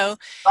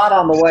not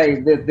on the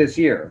way this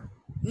year.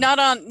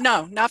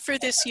 Not for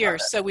this year.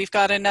 So we've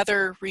got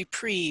another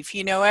reprieve.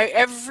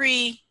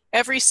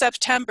 Every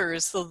September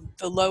is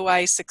the low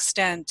ice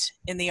extent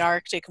in the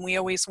Arctic, and we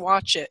always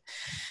watch it.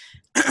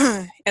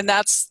 And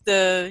that's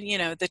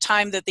the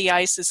time that the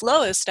ice is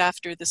lowest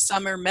after the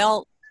summer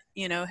melt,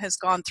 has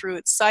gone through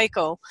its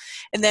cycle,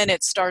 and then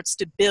it starts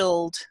to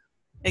build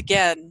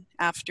again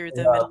after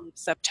the middle of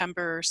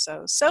September or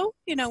so. So,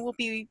 we'll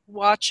be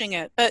watching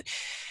it. But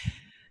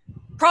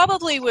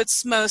probably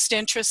what's most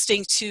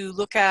interesting to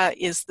look at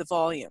is the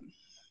volume.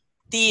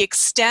 The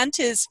extent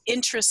is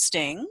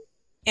interesting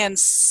and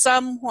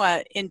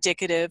somewhat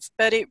indicative,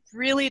 but it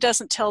really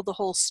doesn't tell the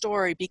whole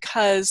story,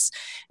 because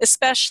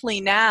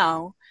especially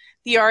now,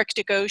 the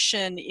Arctic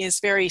Ocean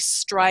is very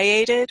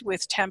striated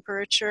with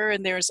temperature,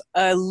 and there's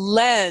a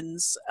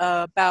lens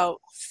about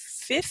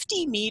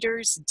 50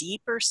 meters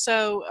deep or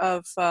so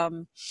of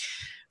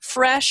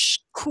fresh,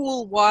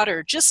 cool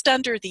water just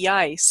under the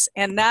ice,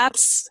 and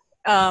that's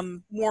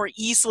more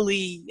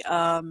easily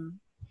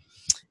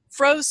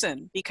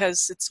frozen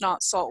because it's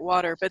not salt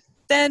water. But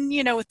then,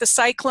 with the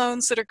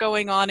cyclones that are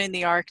going on in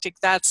the Arctic,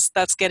 that's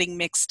getting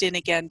mixed in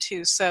again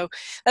too. So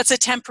that's a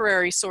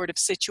temporary sort of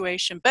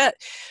situation. But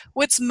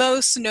what's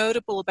most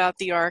notable about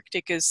the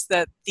Arctic is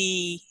that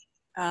the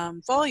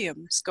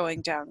volume's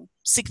going down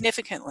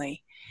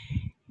significantly.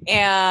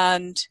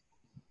 And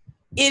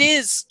it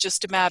is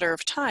just a matter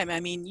of time. I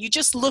mean, you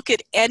just look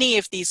at any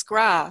of these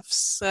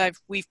graphs.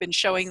 We've been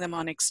showing them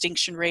on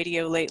Extinction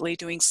Radio lately,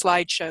 doing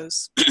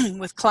slideshows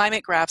with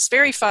climate graphs.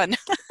 Very fun,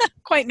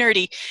 quite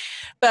nerdy,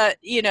 but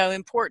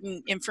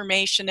important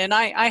information. And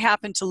I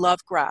happen to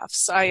love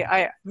graphs.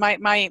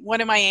 My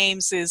one of my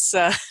aims is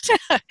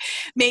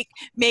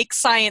make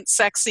science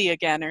sexy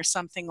again, or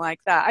something like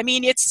that. I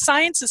mean,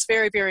 science is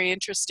very, very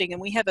interesting,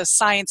 and we have a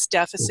science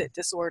deficit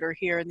disorder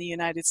here in the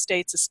United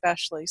States,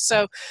 especially.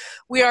 So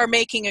we are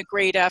making a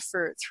great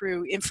effort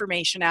through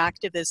information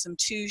activism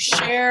to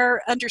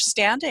share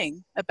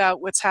understanding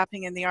about what's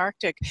happening in the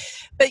Arctic.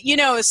 But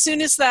as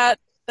soon as that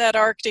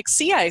Arctic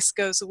sea ice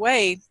goes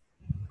away,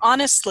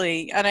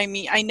 honestly, and I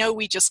mean, I know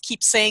we just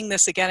keep saying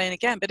this again and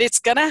again, but it's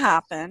going to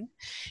happen.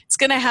 It's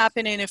going to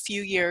happen in a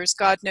few years.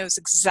 God knows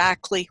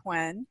exactly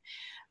when.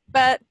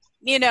 But,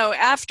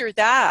 after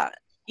that,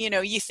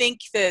 you think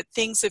that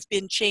things have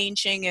been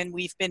changing and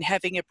we've been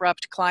having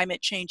abrupt climate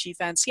change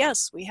events.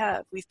 Yes, we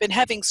have. We've been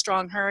having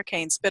strong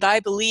hurricanes, but I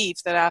believe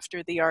that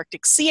after the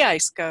Arctic sea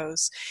ice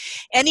goes,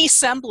 any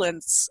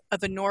semblance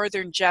of a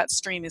northern jet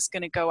stream is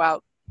going to go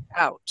out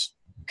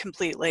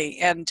completely.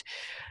 And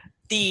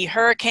the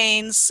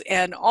hurricanes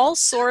and all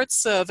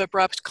sorts of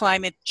abrupt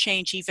climate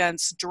change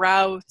events,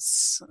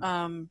 droughts,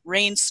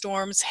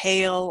 rainstorms,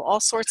 hail,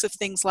 all sorts of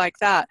things like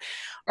that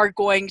are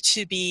going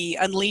to be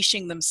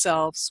unleashing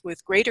themselves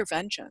with greater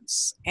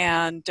vengeance.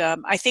 And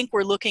I think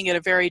we're looking at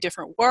a very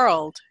different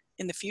world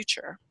in the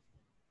future.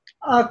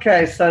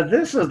 Okay, so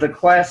this is the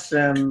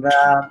question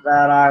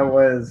that I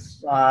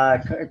was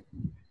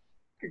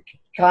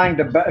trying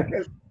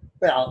to,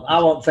 well, I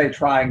won't say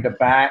trying to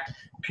back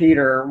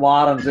Peter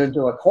Wadhams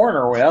into a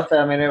corner with.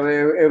 I mean,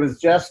 it was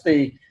just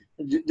the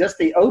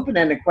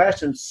open-ended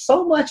question.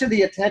 So much of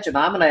the attention.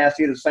 I'm going to ask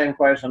you the same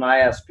question I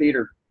asked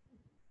Peter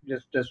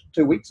just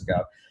 2 weeks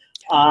ago.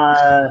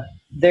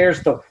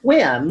 There's the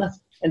when,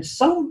 and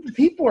some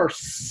people are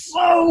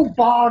so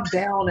bogged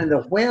down in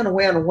the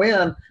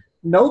when.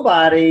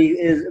 Nobody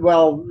is,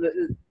 well,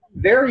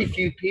 very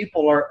few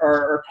people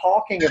are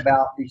talking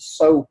about the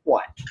so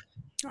what.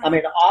 I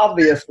mean,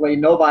 obviously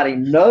nobody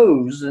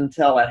knows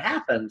until it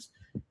happens.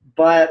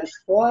 But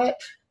what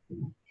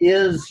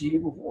is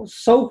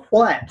so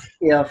what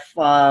if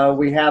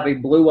we have a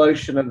blue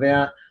ocean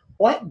event?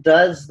 What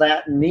does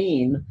that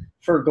mean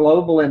for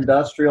global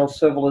industrial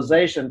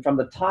civilization? From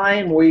the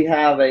time we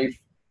have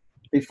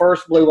the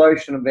first blue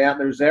ocean event,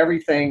 there's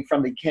everything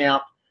from the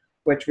camp,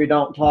 which we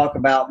don't talk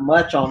about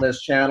much on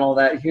this channel,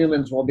 that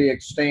humans will be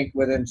extinct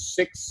within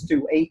 6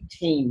 to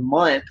 18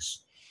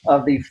 months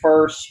of the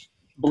first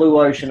blue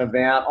ocean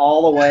event,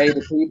 all the way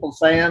to people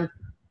saying,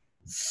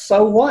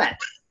 so what?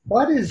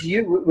 What is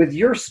with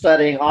your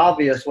studying,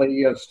 obviously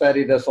you have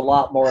studied this a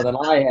lot more than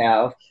I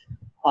have.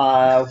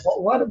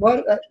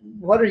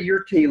 What are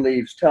your tea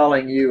leaves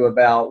telling you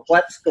about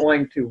what's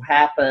going to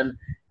happen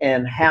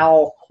and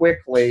how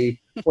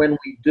quickly when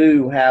we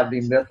do have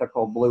the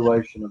mythical blue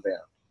ocean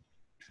event?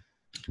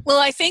 Well,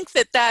 I think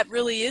that that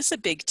really is a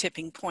big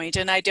tipping point,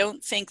 and I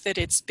don't think that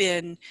it's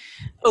been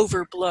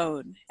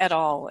overblown at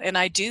all. And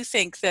I do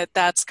think that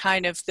that's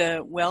kind of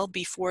the, well,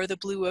 before the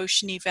blue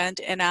ocean event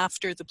and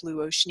after the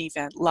blue ocean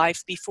event.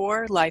 Life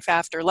before, life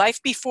after.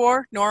 Life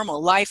before,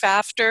 normal. Life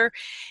after,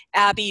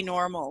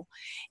 abnormal.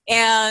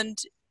 And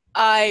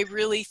I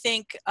really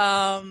think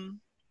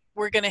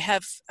we're going to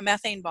have a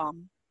methane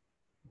bomb,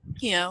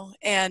 you know,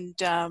 and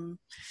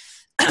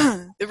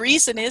the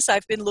reason is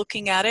I've been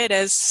looking at it,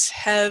 as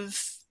have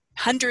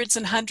hundreds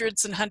and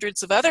hundreds and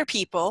hundreds of other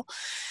people,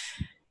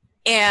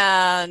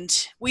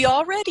 and we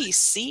already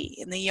see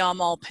in the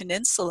Yamal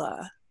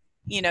Peninsula,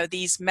 you know,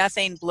 these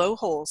methane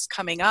blowholes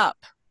coming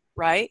up,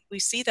 right? We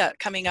see that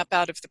coming up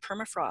out of the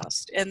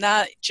permafrost, and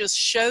that just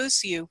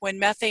shows you when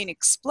methane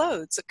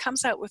explodes, it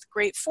comes out with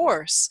great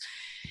force.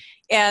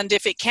 And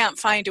if it can't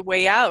find a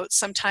way out,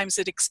 sometimes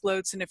it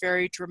explodes in a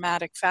very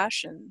dramatic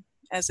fashion,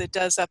 as it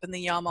does up in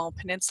the Yamal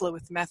Peninsula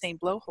with methane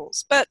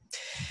blowholes. But,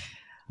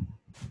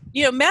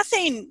 you know,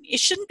 methane,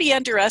 it shouldn't be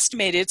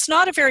underestimated. It's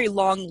not a very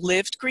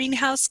long-lived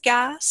greenhouse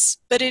gas,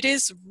 but it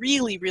is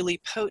really, really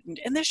potent.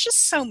 And there's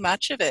just so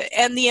much of it.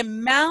 And the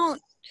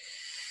amount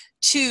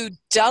to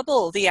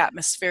double the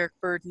atmospheric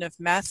burden of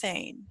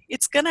methane,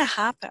 it's going to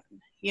happen,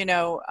 you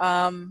know.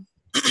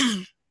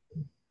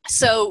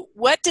 So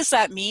what does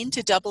that mean,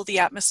 to double the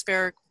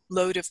atmospheric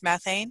load of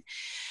methane?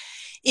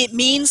 It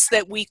means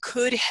that we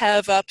could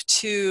have up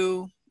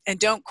to, and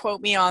don't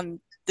quote me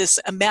on this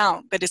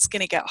amount, but it's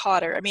going to get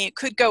hotter. I mean, it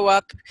could go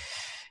up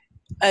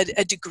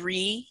a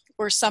degree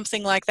or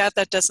something like that.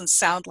 That doesn't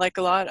sound like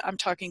a lot. I'm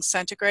talking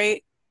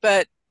centigrade.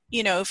 But,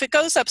 you know, if it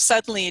goes up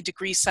suddenly a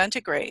degree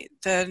centigrade,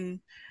 then,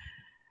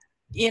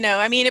 you know,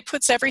 I mean, it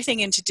puts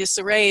everything into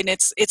disarray, and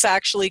it's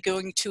actually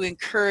going to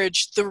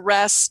encourage the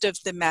rest of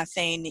the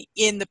methane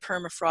in the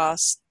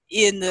permafrost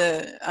in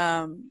the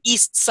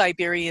East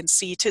Siberian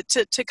Sea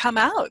to come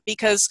out,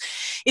 because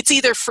it's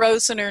either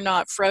frozen or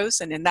not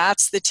frozen, and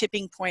that's the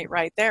tipping point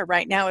right there.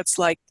 Right now it's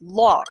like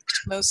locked.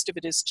 Most of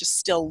it is just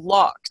still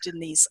locked in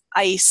these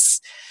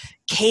ice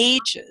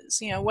cages.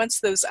 You know,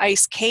 once those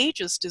ice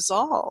cages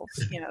dissolve,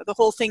 you know, the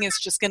whole thing is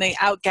just going to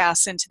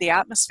outgas into the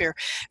atmosphere.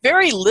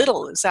 Very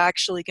little is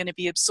actually going to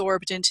be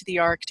absorbed into the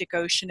Arctic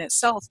Ocean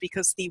itself,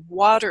 because the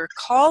water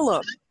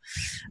column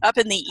up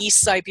in the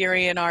East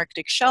Siberian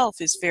Arctic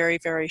shelf is very,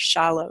 very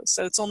shallow.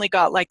 So it's only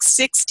got like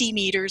 60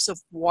 meters of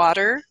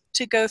water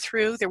to go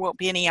through. There won't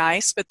be any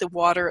ice, but the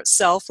water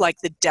itself, like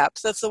the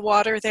depth of the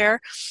water there,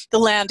 the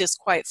land is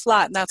quite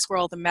flat, and that's where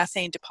all the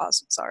methane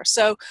deposits are.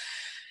 So,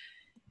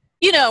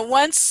 you know,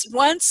 once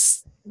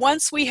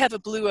we have a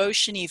blue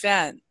ocean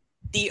event,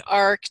 the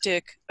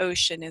Arctic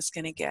Ocean is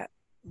going to get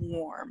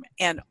warm,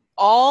 and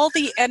all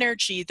the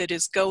energy that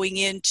is going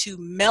into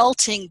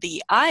melting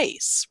the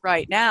ice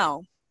right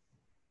now,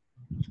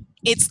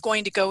 it's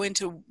going to go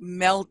into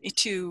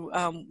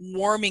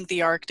warming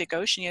the Arctic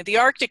Ocean. You know, the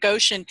Arctic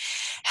Ocean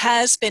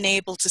has been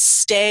able to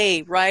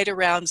stay right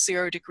around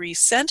 0 degrees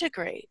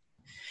centigrade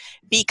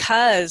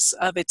because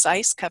of its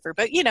ice cover.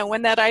 But, you know,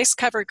 when that ice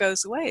cover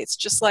goes away, it's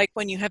just like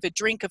when you have a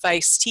drink of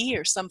iced tea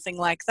or something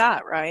like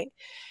that, right?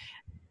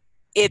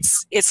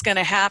 It's going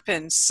to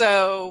happen.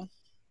 So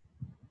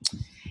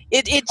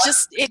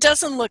it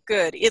doesn't look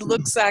good. It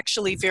looks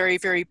actually very,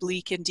 very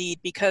bleak indeed,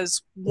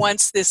 because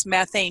once this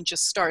methane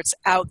just starts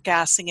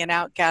outgassing and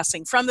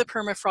outgassing from the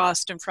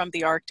permafrost and from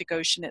the Arctic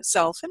Ocean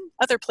itself, and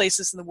other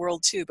places in the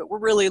world too, but we're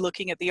really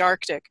looking at the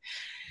Arctic,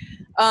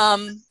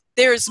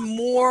 there's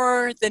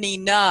more than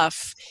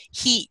enough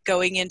heat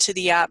going into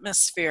the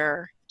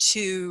atmosphere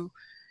to,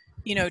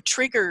 you know,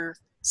 trigger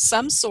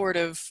some sort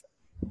of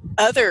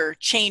other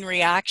chain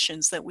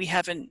reactions that we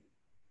haven't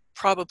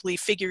probably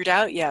figured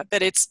out yet.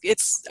 But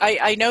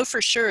I know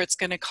for sure it's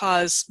going to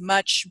cause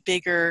much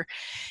bigger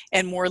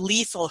and more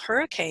lethal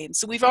hurricanes.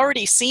 So we've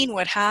already seen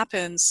what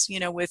happens, you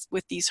know, with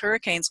these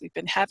hurricanes we've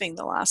been having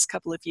the last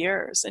couple of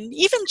years. And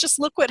even just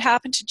look what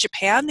happened to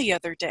Japan the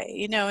other day,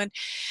 you know, and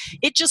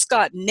it just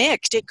got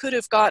nicked. It could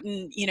have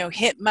gotten, you know,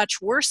 hit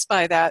much worse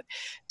by that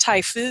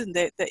typhoon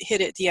that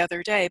hit it the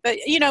other day. But,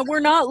 you know,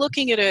 we're not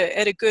looking at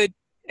a good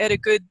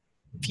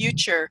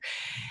future.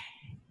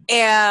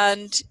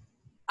 And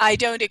I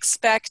don't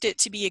expect it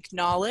to be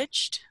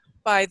acknowledged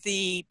by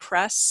the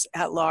press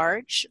at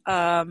large.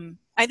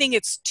 I think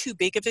it's too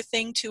big of a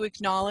thing to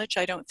acknowledge.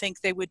 I don't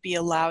think they would be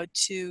allowed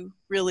to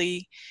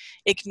really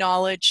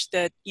acknowledge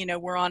that, you know,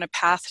 we're on a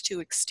path to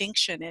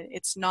extinction.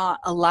 It's not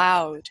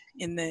allowed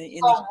in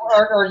the.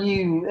 Are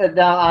you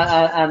now?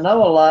 I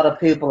know a lot of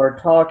people are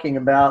talking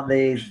about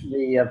the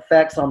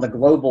effects on the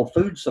global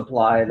food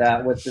supply,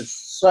 that with this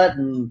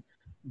sudden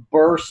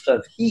burst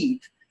of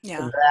heat,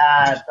 Yeah.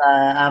 that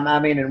I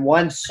mean, in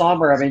one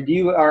summer, I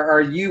mean,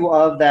 are you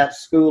of that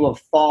school of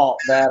thought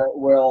that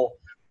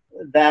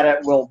it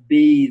will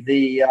be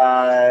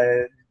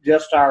the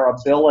just our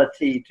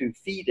ability to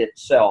feed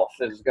itself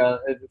is going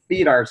to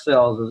feed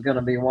ourselves is going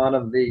to be one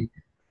of the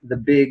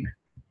big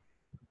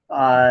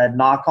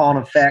knock-on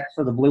effects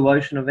of the blue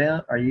ocean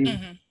event? Are you?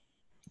 Mm-hmm.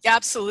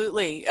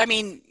 Absolutely. I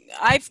mean,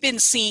 I've been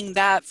seeing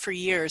that for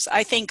years.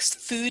 I think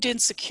food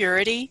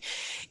insecurity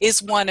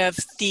is one of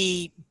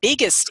the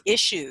biggest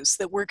issues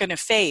that we're going to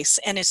face.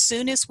 And as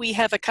soon as we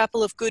have a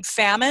couple of good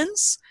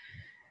famines,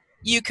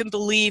 you can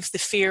believe the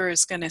fear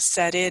is going to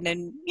set in.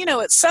 And, you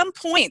know, at some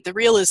point, the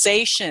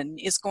realization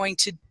is going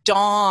to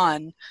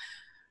dawn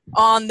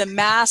on the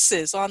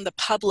masses, on the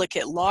public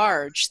at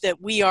large,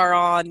 that we are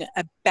on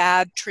a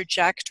bad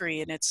trajectory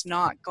and it's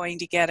not going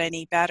to get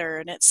any better.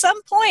 And at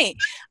some point,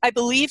 I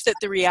believe that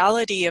the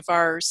reality of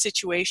our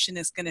situation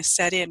is going to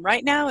set in.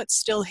 Right now, it's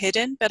still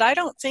hidden, but I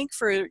don't think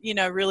for, you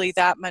know, really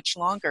that much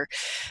longer.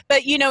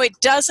 But, you know, it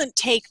doesn't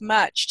take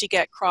much to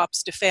get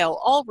crops to fail.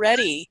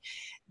 Already,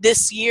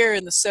 this year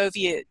in the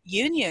Soviet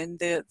Union,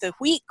 the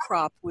wheat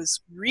crop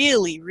was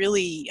really,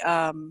 really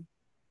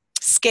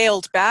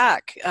scaled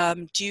back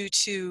due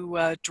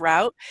to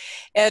drought.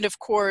 And of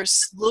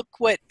course, look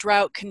what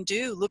drought can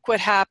do. Look what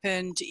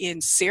happened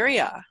in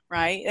Syria,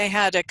 right? They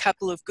had a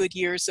couple of good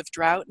years of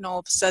drought, and all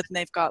of a sudden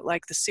they've got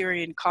like the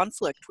Syrian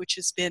conflict, which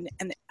has been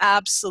an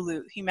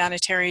absolute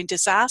humanitarian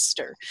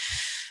disaster.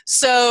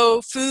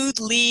 So food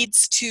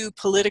leads to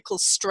political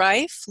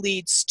strife,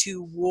 leads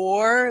to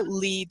war,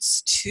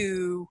 leads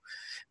to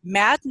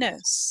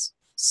madness.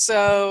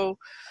 So,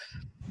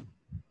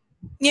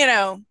 you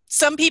know,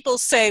 some people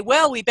say,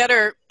 well, we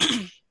better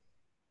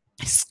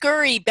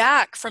scurry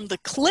back from the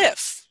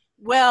cliff.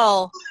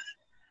 Well,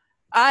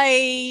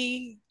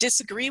 I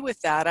disagree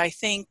with that. I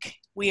think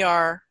we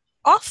are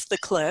off the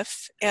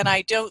cliff, and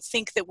I don't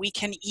think that we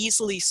can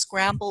easily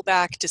scramble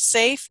back to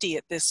safety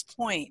at this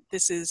point.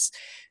 This is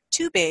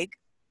too big.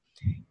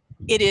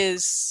 It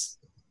is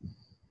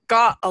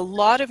got a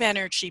lot of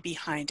energy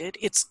behind it.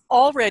 It's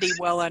already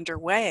well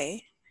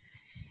underway.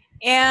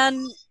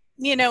 And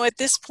you know, at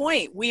this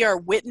point, we are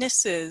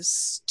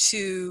witnesses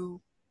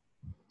to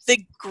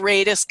the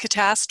greatest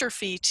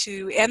catastrophe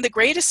and the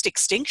greatest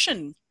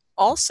extinction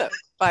also,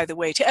 by the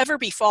way, to ever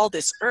befall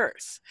this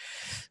earth.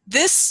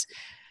 This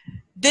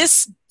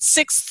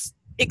sixth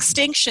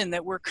extinction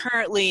that we're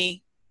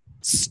currently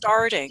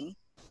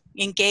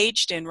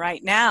engaged in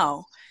right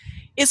now,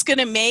 is going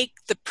to make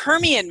the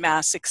Permian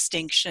mass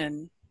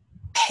extinction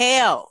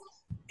pale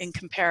in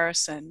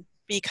comparison,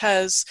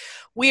 because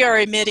we are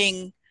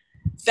emitting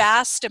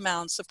vast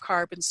amounts of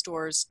carbon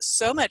stores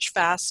so much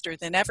faster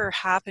than ever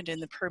happened in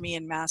the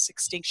Permian mass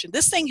extinction.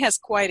 This thing has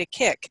quite a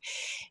kick.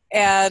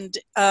 And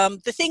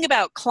the thing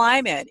about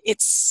climate,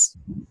 it's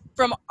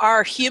from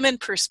our human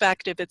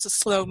perspective, it's a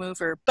slow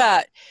mover.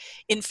 But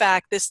in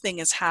fact, this thing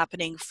is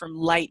happening from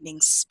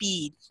lightning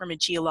speed from a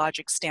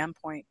geologic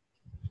standpoint.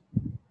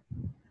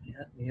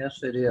 Yes,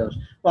 it is.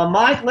 Well,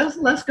 Mike,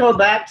 let's go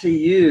back to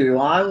you.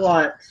 I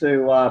want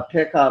to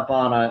pick up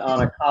on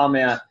a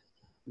comment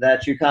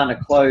that you kind of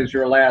closed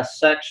your last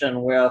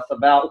section with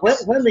about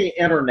when the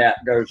internet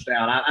goes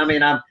down. I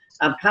mean,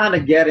 I'm kind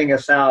of getting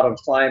us out of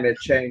climate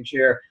change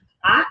here.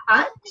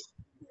 I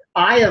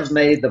have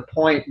made the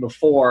point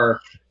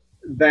before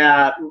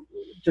that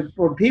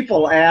when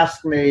people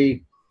ask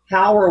me,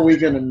 how are we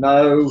going to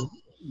know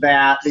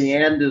that the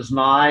end is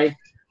nigh?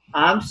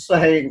 I'm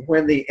saying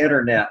when the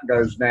internet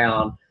goes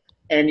down,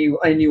 and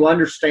you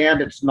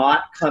understand it's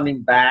not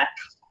coming back,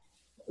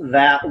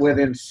 that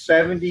within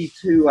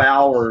 72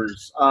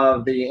 hours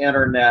of the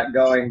internet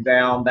going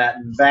down,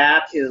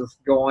 that is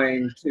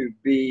going to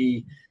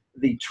be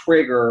the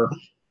trigger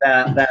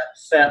that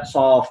sets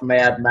off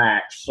Mad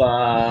Max.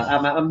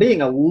 I'm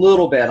being a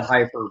little bit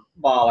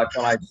hyperbolic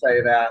when I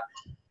say that,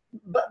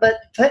 but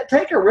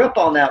take a rip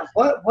on that.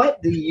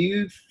 What do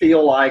you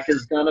feel like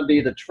is going to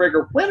be the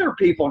trigger? When are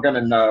people going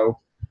to know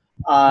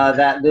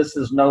that this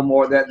is no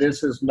more, that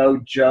this is no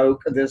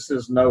joke, this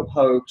is no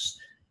hoax,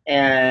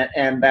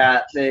 and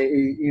that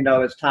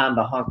it's time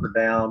to hunker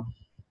down?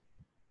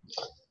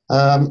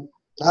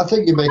 I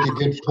think you make a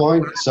good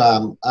point,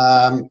 Sam.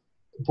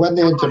 When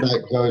the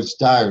internet goes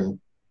down,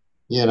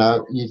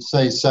 you'd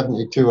say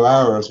 72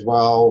 hours.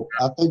 Well,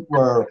 I think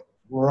we're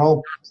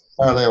all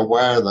fairly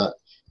aware that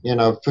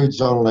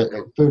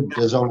food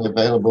is only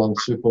available on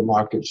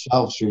supermarket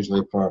shelves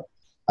usually for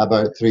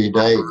about 3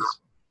 days.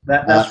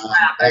 That's why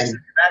I make the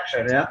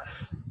connection. Yeah.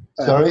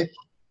 Sorry.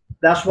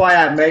 That's why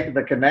I make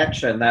the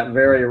connection. That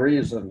very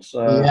reason.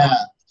 So yeah.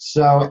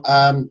 So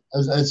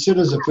as soon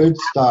as the food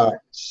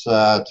starts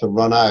to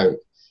run out,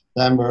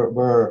 then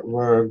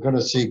we're going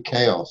to see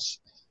chaos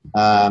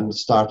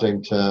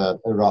starting to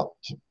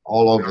erupt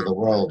all over the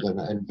world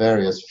in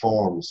various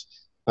forms,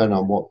 depending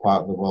on what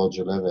part of the world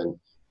you live in.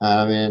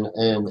 I mean,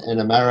 in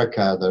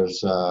America,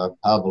 there's a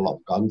hell of a lot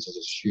of guns. There's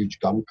a huge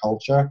gun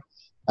culture.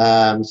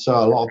 So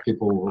a lot of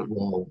people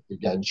will be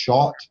getting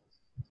shot.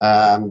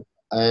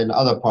 In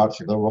other parts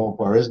of the world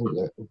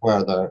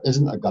where there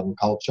isn't a gun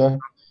culture,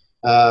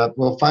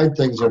 we'll find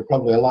things are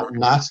probably a lot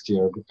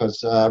nastier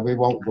because we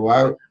won't go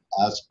out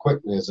as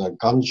quickly as a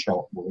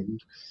gunshot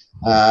wound.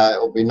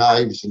 It'll be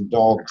knives and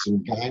dogs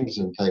and gangs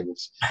and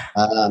things,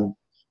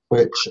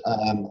 which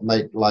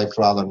make life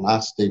rather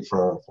nasty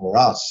for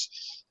us.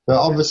 But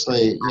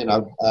obviously,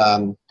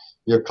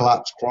 your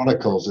Collapse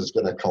Chronicles is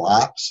going to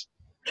collapse.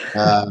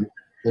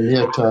 The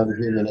near-term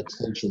Human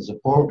Extinction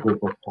Support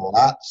Group will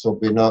collapse. There'll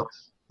be no,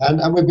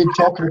 and we've been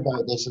talking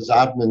about this as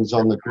admins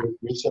on the group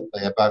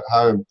recently about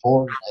how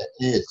important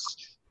it is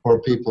for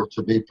people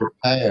to be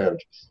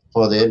prepared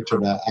for the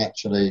internet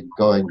actually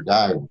going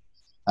down.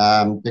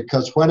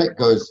 Because when it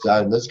goes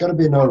down, there's going to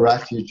be no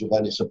refuge of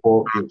any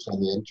support groups on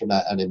the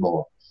internet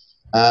anymore.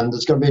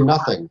 There's going to be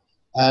nothing.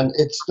 And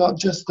it's not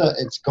just that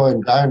it's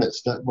going down,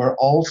 it's that we're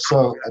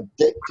also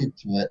addicted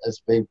to it as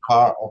being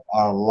part of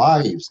our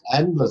lives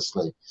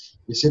endlessly.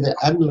 You see the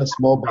endless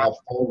mobile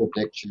phone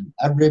addiction.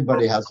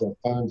 Everybody has their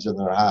phones in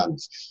their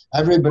hands.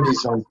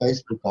 Everybody's on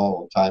Facebook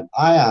all the time.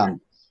 I am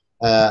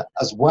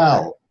as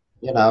well,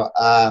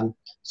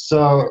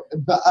 So,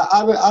 but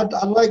I'd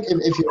like,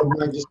 if you don't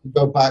mind, just to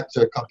go back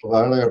to a couple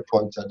of earlier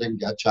points I didn't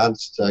get a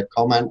chance to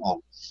comment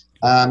on.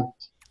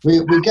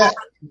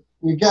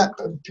 We get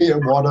Peter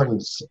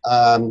Wadhams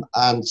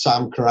and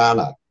Sam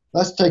Carana.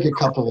 Let's take a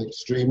couple of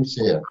extremes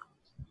here.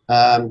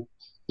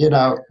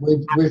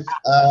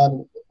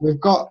 We've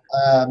got,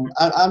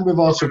 and we've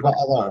also got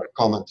other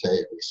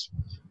commentators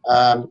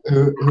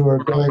who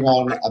are going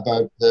on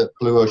about the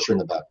Blue Ocean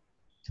event.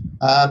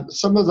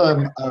 Some of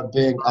them are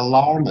being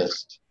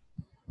alarmist,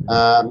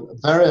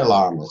 very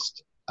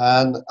alarmist,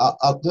 and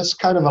this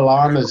kind of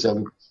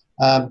alarmism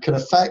can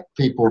affect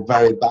people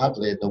very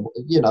badly.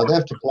 They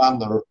have to plan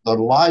their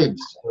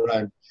lives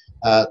around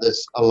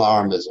this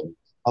alarmism,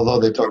 although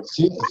they don't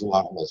see it as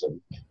alarmism.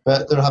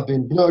 But there have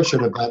been Blue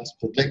Ocean events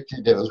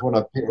predicted. It was one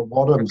of Peter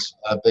Wadham's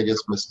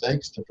biggest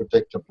mistakes to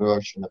predict a Blue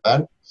Ocean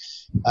event.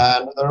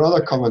 And there are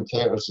other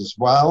commentators as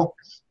well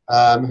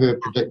who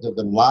have predicted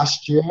them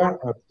last year,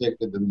 or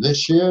predicted them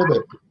this year. They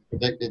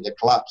predicted the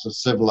collapse of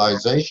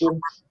civilization.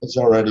 It's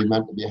already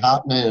meant to be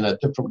happening in a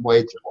different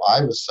way to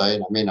what I was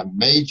saying. I mean, a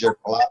major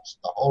collapse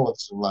of the whole of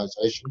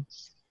civilization.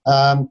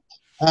 And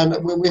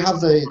we have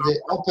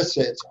the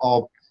opposite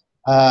of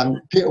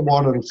Peter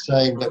Wadham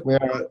saying that we're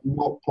at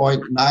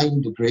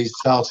 0.9 degrees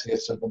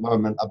Celsius at the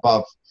moment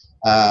above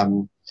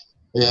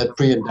the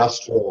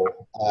pre-industrial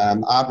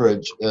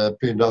average,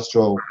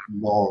 pre-industrial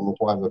norm, or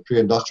whatever,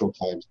 pre-industrial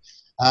times.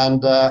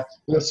 And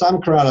we have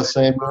Sam Carana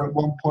saying we're at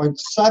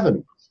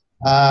 1.7.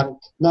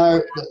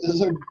 Now,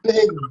 there's a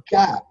big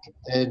gap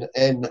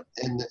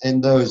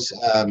in those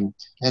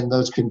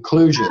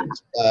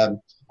conclusions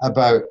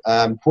about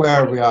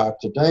where we are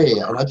today.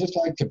 And I'd just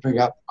like to bring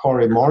up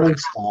Corey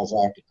Morningstar's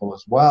article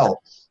as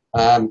well.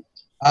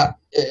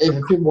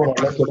 If people want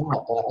to look it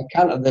up, I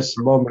can't at this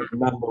moment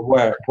remember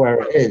where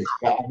it is,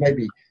 but I'll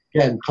maybe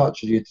get in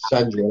touch with you to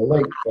send you a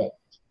link. But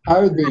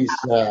how these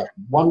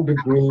 1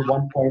 degree,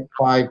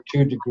 1.5,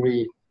 2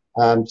 degree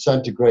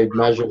centigrade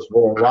measures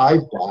were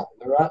arrived at,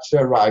 they were actually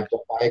arrived at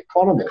by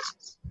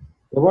economists.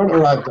 They weren't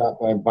arrived at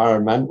by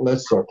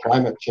environmentalists or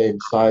climate change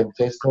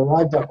scientists. They were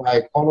arrived at by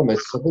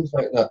economists. So things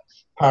like the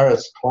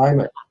Paris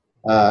Climate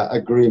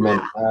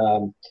Agreement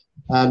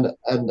and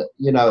the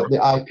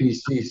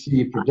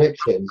IPCC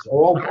predictions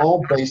are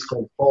all based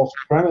on false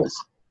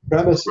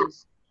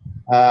premises.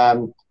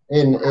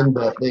 In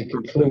that they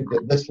conclude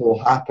that this will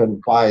happen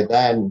by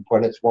then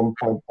when it's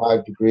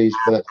 1.5 degrees,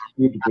 but it's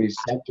 2 degrees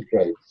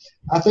centigrade.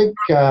 I think,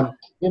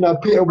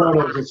 Peter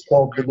Wadham has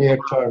called the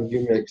near-term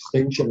human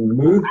extinction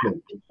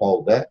movement, he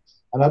called it,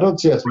 and I don't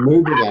see us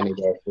moving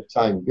anywhere for the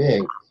time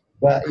being,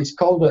 but he's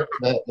called it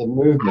the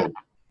movement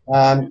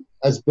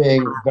as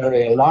being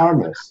very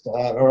alarmist,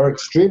 or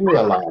extremely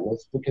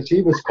alarmist, because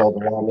he was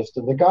called alarmist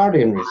in The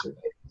Guardian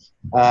recently.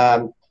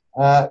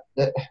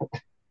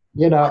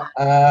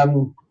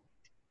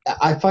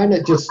 I find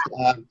it just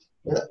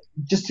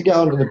to get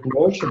onto the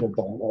Blue Ocean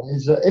event,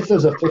 is that if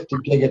there's a 50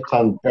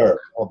 gigaton burp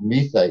of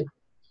methane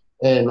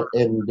in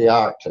the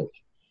Arctic,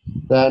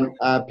 then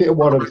Peter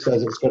Wadham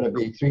says it's going to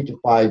be 3 to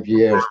 5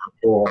 years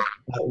before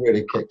that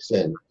really kicks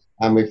in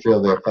and we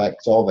feel the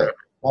effects of it.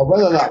 Now,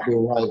 whether that be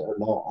right or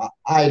not,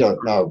 I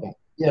don't know, but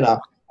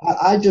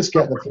I just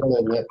get the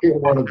feeling that Peter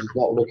Wadham is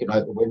not looking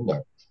out the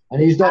window, and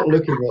he's not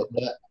looking at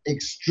the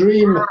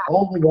extreme,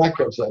 all the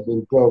records that have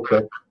been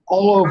broken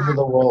all over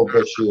the world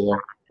this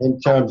year in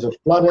terms of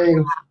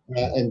flooding,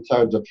 in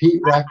terms of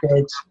heat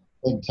records,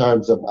 in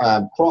terms of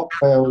crop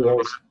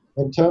failures,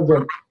 in terms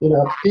of,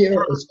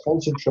 Peter is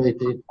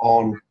concentrated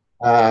on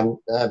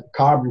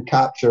carbon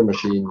capture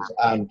machines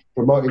and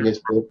promoting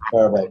his book,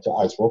 Farewell to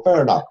Ice. Well,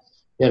 fair enough,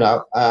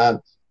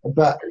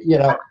 but,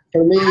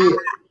 for me,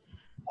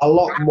 a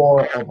lot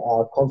more of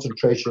our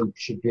concentration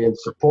should be in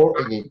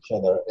supporting each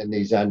other in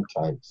these end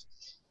times.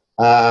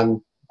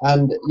 And,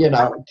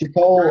 to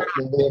call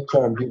the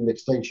near-term human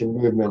extinction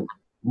movement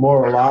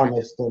more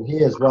alarmist than he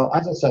is, well,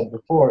 as I said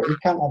before, he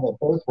can't have it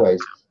both ways.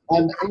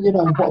 And,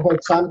 what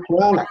about Sam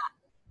Carana?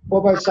 What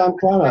about Sam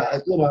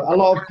Crana? You know, a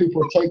lot of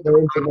people take their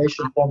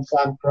information from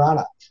Sam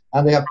Crana,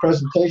 and they have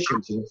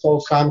presentations, and it's all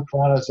Sam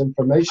Crana's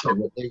information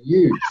that they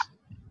use.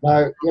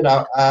 Now,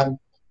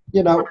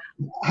 you know,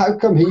 how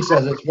come he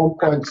says it's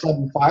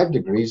 1.75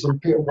 degrees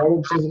and Peter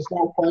Warren says it's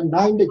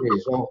 0.9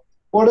 degrees? Well,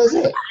 what is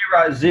it?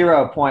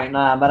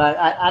 0.9, but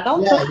I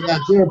don't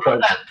think 0.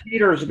 that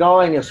Peter's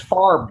going as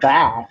far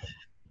back.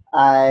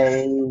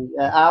 I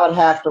would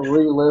have to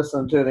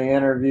re-listen to the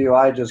interview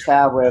I just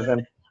had with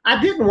him. I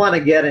didn't want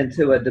to get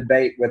into a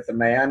debate with the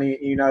man.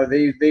 You know,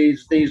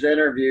 these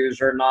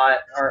interviews are not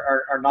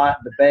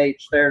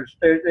debates.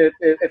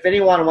 If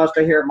anyone wants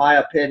to hear my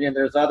opinion,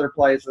 there's other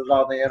places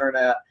on the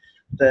internet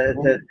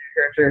to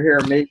hear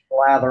me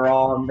blather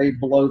on, me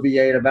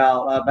bloviate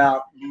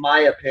about my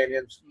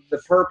opinions. The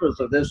purpose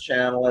of this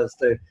channel is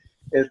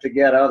to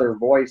get other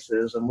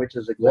voices, and which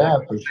is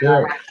exactly for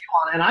sure.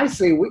 And I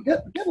see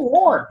good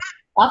Lord,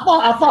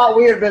 I thought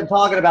we had been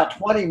talking about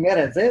 20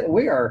 minutes.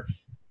 We are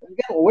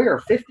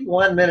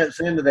 51 minutes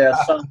into this.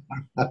 So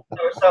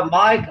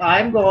Mike,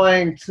 I'm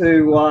going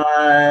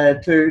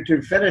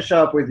to finish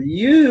up with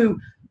you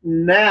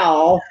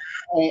now,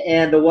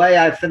 and the way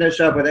I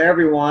finish up with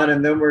everyone,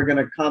 and then we're going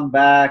to come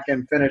back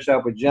and finish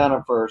up with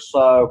Jennifer.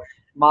 So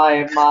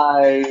my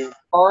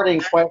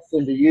parting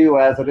question to you,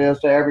 as it is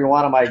to every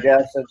one of my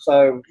guests, and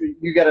so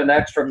you get an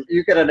extra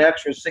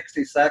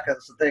 60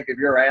 seconds to think of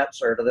your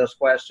answer to this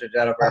question,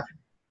 Jennifer.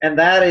 And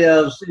that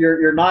is,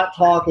 you're not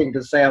talking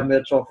to Sam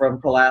Mitchell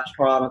from Collapse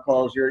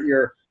Chronicles.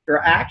 You're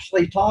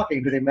actually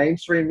talking to the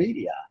mainstream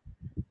media,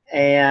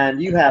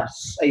 and you have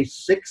a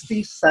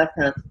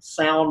 60-second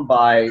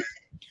soundbite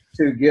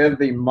to give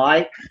the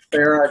Mike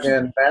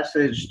Ferrigan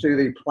message to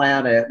the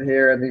planet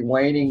here in the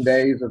waning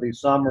days of the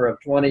summer of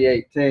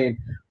 2018.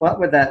 What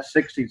would that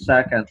 60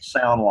 seconds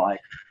sound like?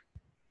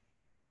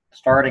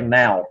 Starting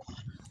now.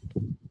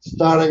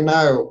 Starting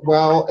now.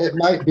 Well, it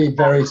might be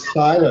very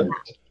silent,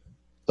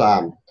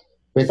 Sam.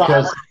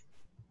 Because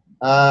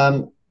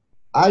I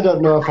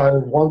don't know if I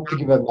would want to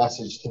give a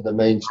message to the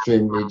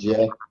mainstream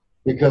media,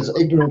 because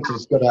ignorance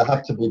is going to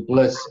have to be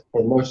bliss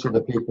for most of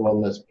the people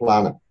on this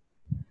planet.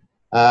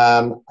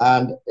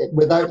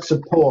 Without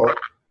support,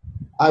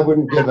 I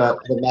wouldn't give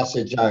the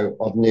message out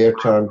of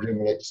near-term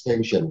human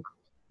extinction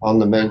on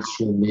the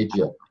mainstream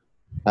media.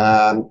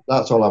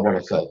 That's all I want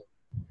to say.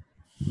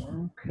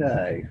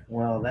 Okay,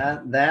 well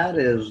that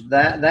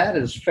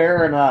is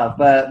fair enough,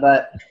 but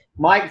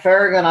Mike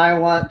Ferrigan, I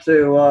want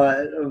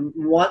to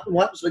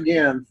once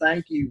again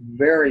thank you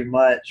very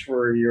much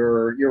for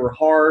your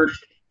hard,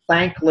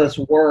 thankless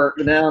work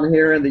down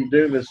here in the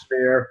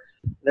Doomosphere.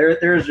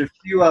 There's a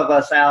few of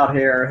us out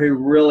here who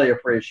really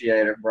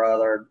appreciate it,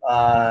 brother.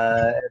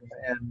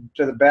 And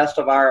to the best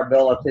of our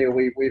ability,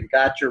 we've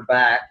got your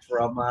back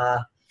from.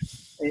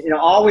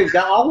 All we've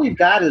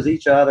got is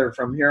each other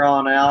from here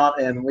on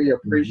out, and we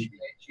appreciate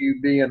you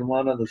being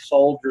one of the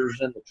soldiers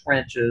in the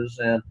trenches.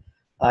 And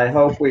I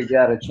hope we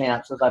get a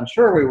chance, as I'm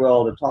sure we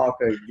will, to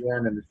talk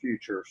again in the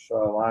future.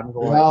 So I'm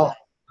going.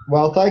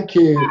 Well, thank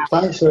you.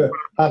 Thanks for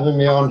having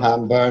me on,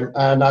 Hamburn.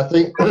 And I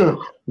think me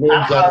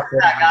and Jennifer, who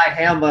that guy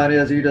Hamburn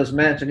is you just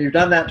mentioned. You've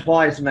done that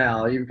twice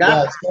now. You've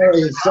got.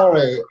 Yeah,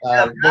 sorry.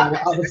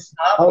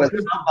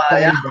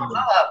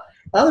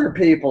 Other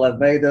people have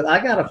made that.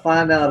 I got to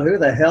find out who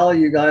the hell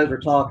you guys are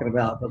talking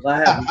about, because I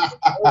haven't.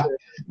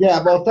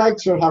 Yeah, well,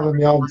 thanks for having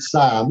me on,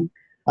 Sam.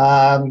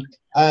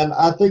 And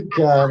I think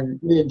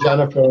me and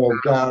Jennifer will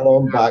get our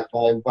own back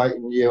by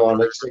inviting you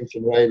on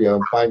Extinction Radio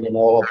and finding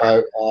all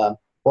about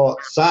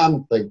what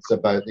Sam thinks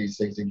about these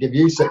things, and give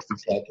you 60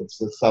 seconds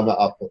to sum it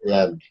up at the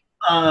end.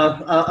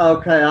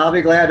 Okay, I'll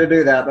be glad to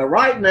do that. But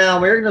right now,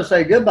 we're going to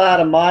say goodbye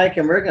to Mike,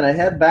 and we're going to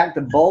head back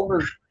to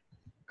Boulder,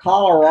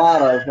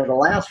 Colorado for the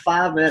last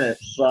 5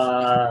 minutes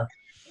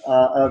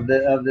of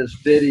this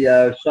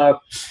video. So,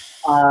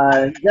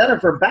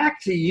 Jennifer,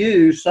 back to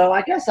you. So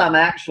I guess I'm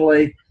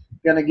actually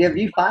going to give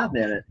you 5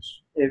 minutes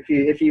if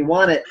you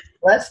want it.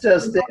 Let's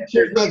just.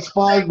 That's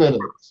 5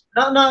 minutes.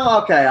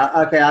 No. Okay.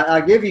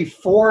 I'll give you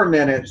 4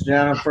 minutes,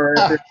 Jennifer.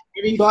 So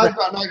I've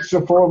got an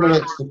extra 4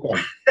 minutes to come.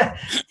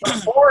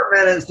 4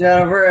 minutes,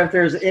 Jennifer. If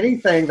there's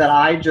anything that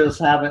I just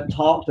haven't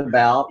talked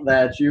about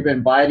that you've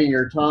been biting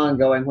your tongue,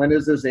 going, when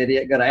is this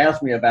idiot going to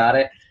ask me about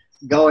it?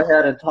 Go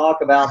ahead and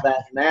talk about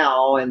that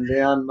now, and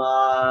then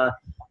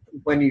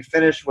when you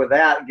finish with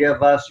that,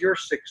 give us your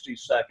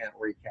 60-second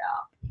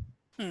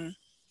recap.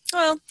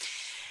 Well,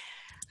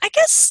 I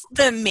guess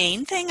the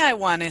main thing I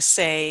want to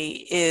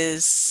say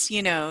is,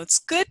 it's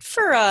good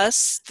for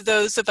us,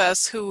 those of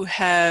us who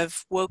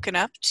have woken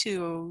up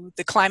to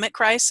the climate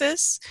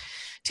crisis,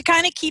 to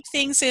kind of keep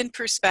things in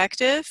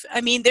perspective.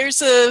 I mean,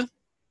 there's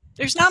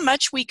not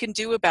much we can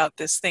do about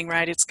this thing,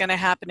 right? It's going to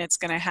happen.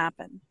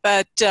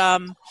 But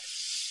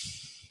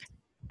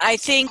I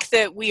think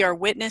that we are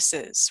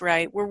witnesses,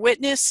 right? We're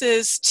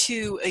witnesses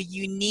to a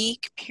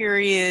unique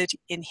period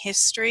in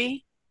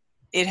history.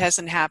 It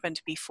hasn't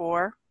happened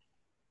before.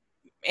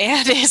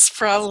 and it's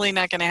probably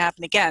not going to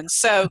happen again.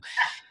 So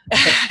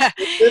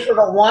this is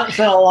a once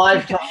in a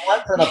lifetime,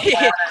 once in a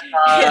planet.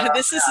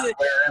 This is we're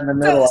in the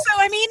middle. So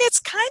I mean, it's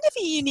kind of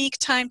a unique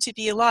time to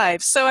be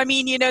alive. So I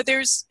mean,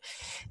 there's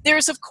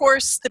of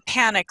course the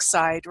panic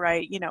side,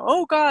 right?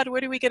 Oh God,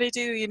 what are we going to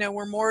do?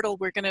 We're mortal,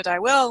 we're going to die.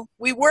 Well,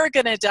 we were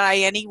going to die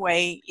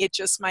anyway. It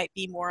just might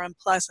be more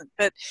unpleasant.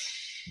 But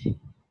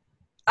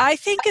I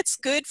think it's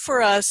good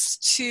for us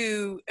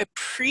to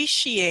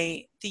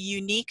appreciate the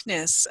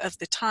uniqueness of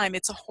the time.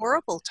 It's a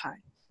horrible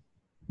time,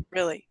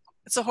 really.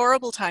 It's a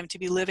horrible time to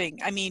be living.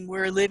 I mean,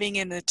 we're living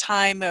in a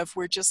time of,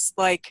 we're just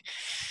like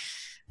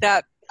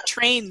that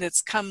train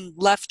that's come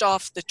left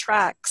off the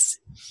tracks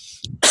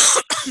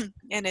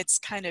and it's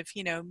kind of,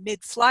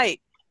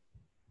 mid-flight.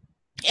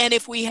 And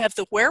if we have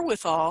the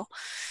wherewithal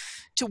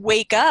to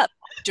wake up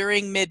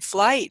during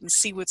mid-flight and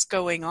see what's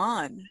going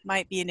on,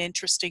 might be an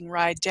interesting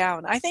ride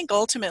down. I think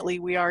ultimately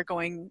we are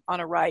going on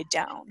a ride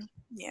down.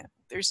 Yeah,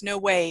 there's no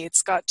way.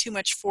 It's got too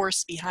much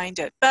force behind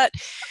it. But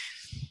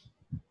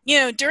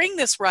during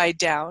this ride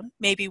down,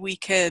 maybe we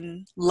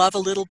can love a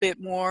little bit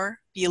more,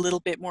 be a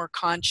little bit more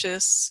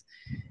conscious,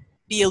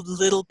 be a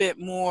little bit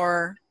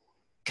more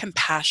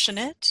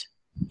compassionate.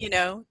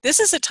 This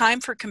is a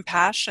time for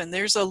compassion.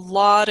 There's a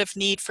lot of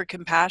need for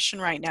compassion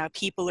right now.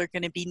 People are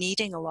going to be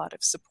needing a lot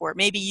of support.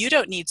 Maybe you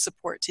don't need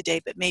support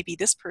today, but maybe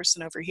this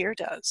person over here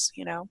does,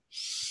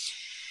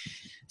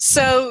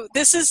 So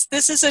this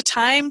is a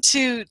time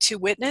to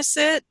witness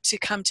it, to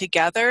come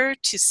together,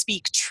 to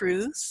speak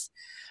truth.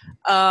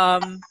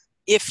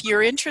 If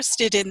you're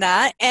interested in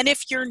that, and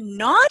if you're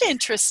not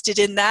interested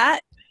in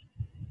that,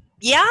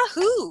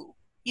 yahoo,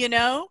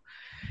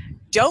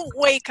 don't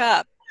wake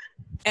up.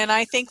 And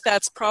I think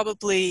that's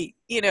probably,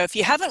 if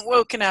you haven't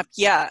woken up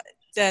yet,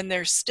 then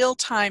there's still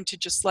time to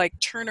just like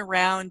turn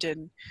around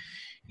and,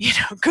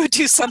 go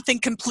do something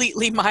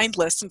completely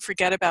mindless and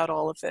forget about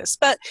all of this.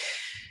 But,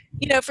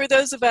 for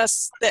those of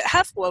us that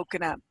have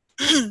woken up,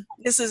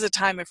 this is a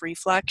time of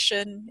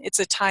reflection. It's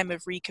a time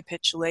of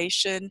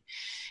recapitulation.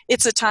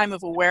 It's a time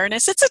of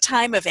awareness. It's a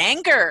time of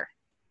anger.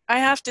 I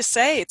have to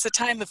say, it's a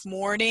time of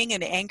mourning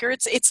and anger.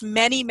 It's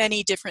many,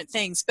 many different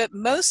things. But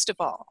most of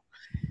all,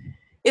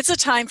 it's a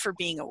time for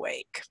being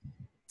awake.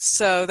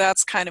 So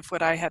that's kind of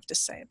what I have to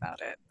say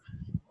about it.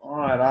 All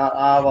right,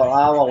 I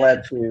will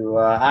let you.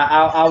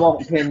 I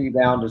won't pin you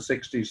down to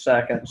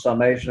 60-second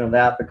summation of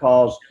that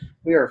because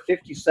we are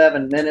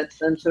 57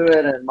 minutes into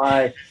it, and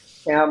my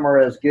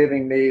camera is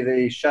giving me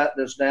the shut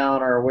this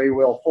down or we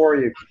will for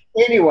you.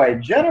 Anyway,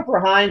 Jennifer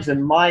Hynes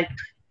and Mike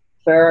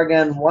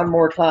Ferrigan, one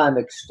more time,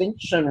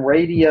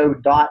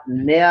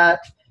 extinctionradio.net,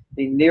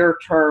 the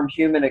near-term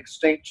human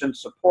extinction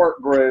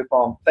support group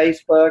on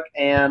Facebook,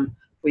 and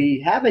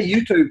we have a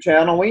YouTube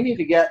channel. We need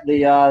to get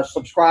the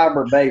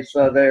subscriber base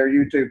of their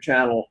YouTube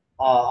channel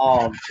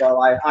on.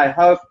 So I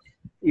hope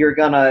you're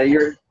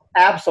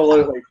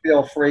absolutely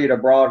feel free to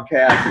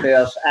broadcast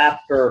this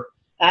after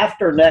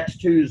next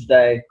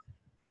Tuesday.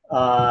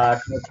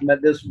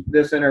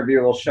 This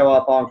interview will show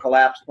up on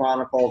Collapse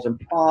Chronicles and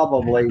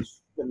probably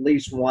at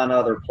least one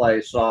other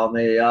place on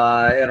the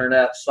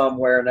internet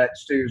somewhere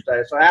next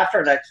Tuesday. So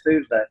after next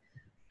Tuesday,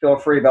 feel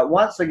free. But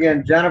once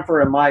again,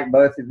 Jennifer and Mike,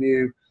 both of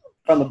you,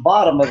 from the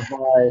bottom of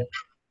my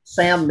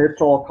Sam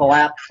Mitchell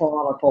Collapse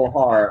Chronicle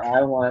heart,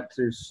 I want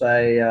to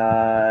say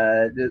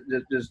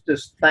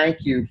just thank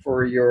you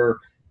for your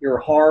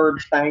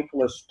hard,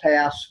 thankless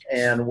task,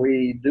 and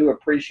we do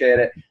appreciate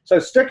it. So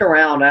stick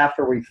around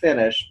after we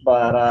finish,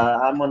 but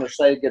I'm going to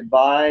say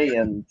goodbye,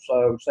 and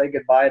so say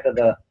goodbye to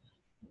the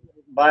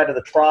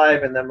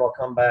tribe, and then we'll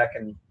come back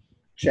and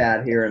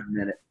chat here in a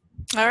minute.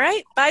 All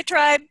right. Bye,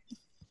 tribe.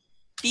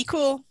 Be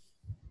cool.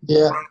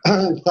 Yeah,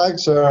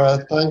 thanks,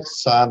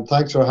 Sam.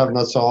 Thanks for having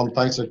us on.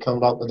 Thanks for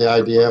coming up with the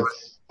idea of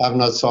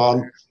having us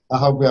on. I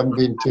hope we haven't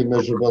been too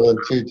miserable and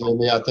too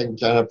gloomy. I think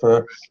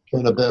Jennifer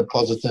showed a bit of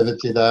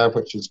positivity there,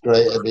 which was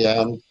great at the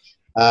end.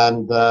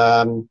 And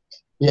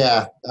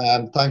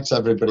thanks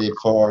everybody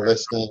for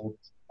listening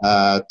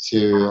to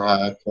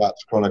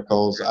Collapse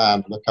Chronicles,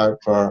 and look out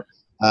for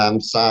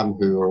Sam,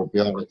 who will be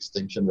on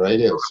Extinction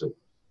Radio soon.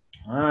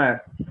 All right.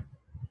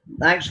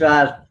 Thanks,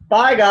 guys.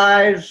 Bye,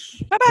 guys.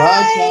 Bye-bye.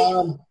 Bye,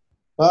 Sam.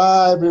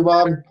 Bye,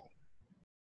 everyone.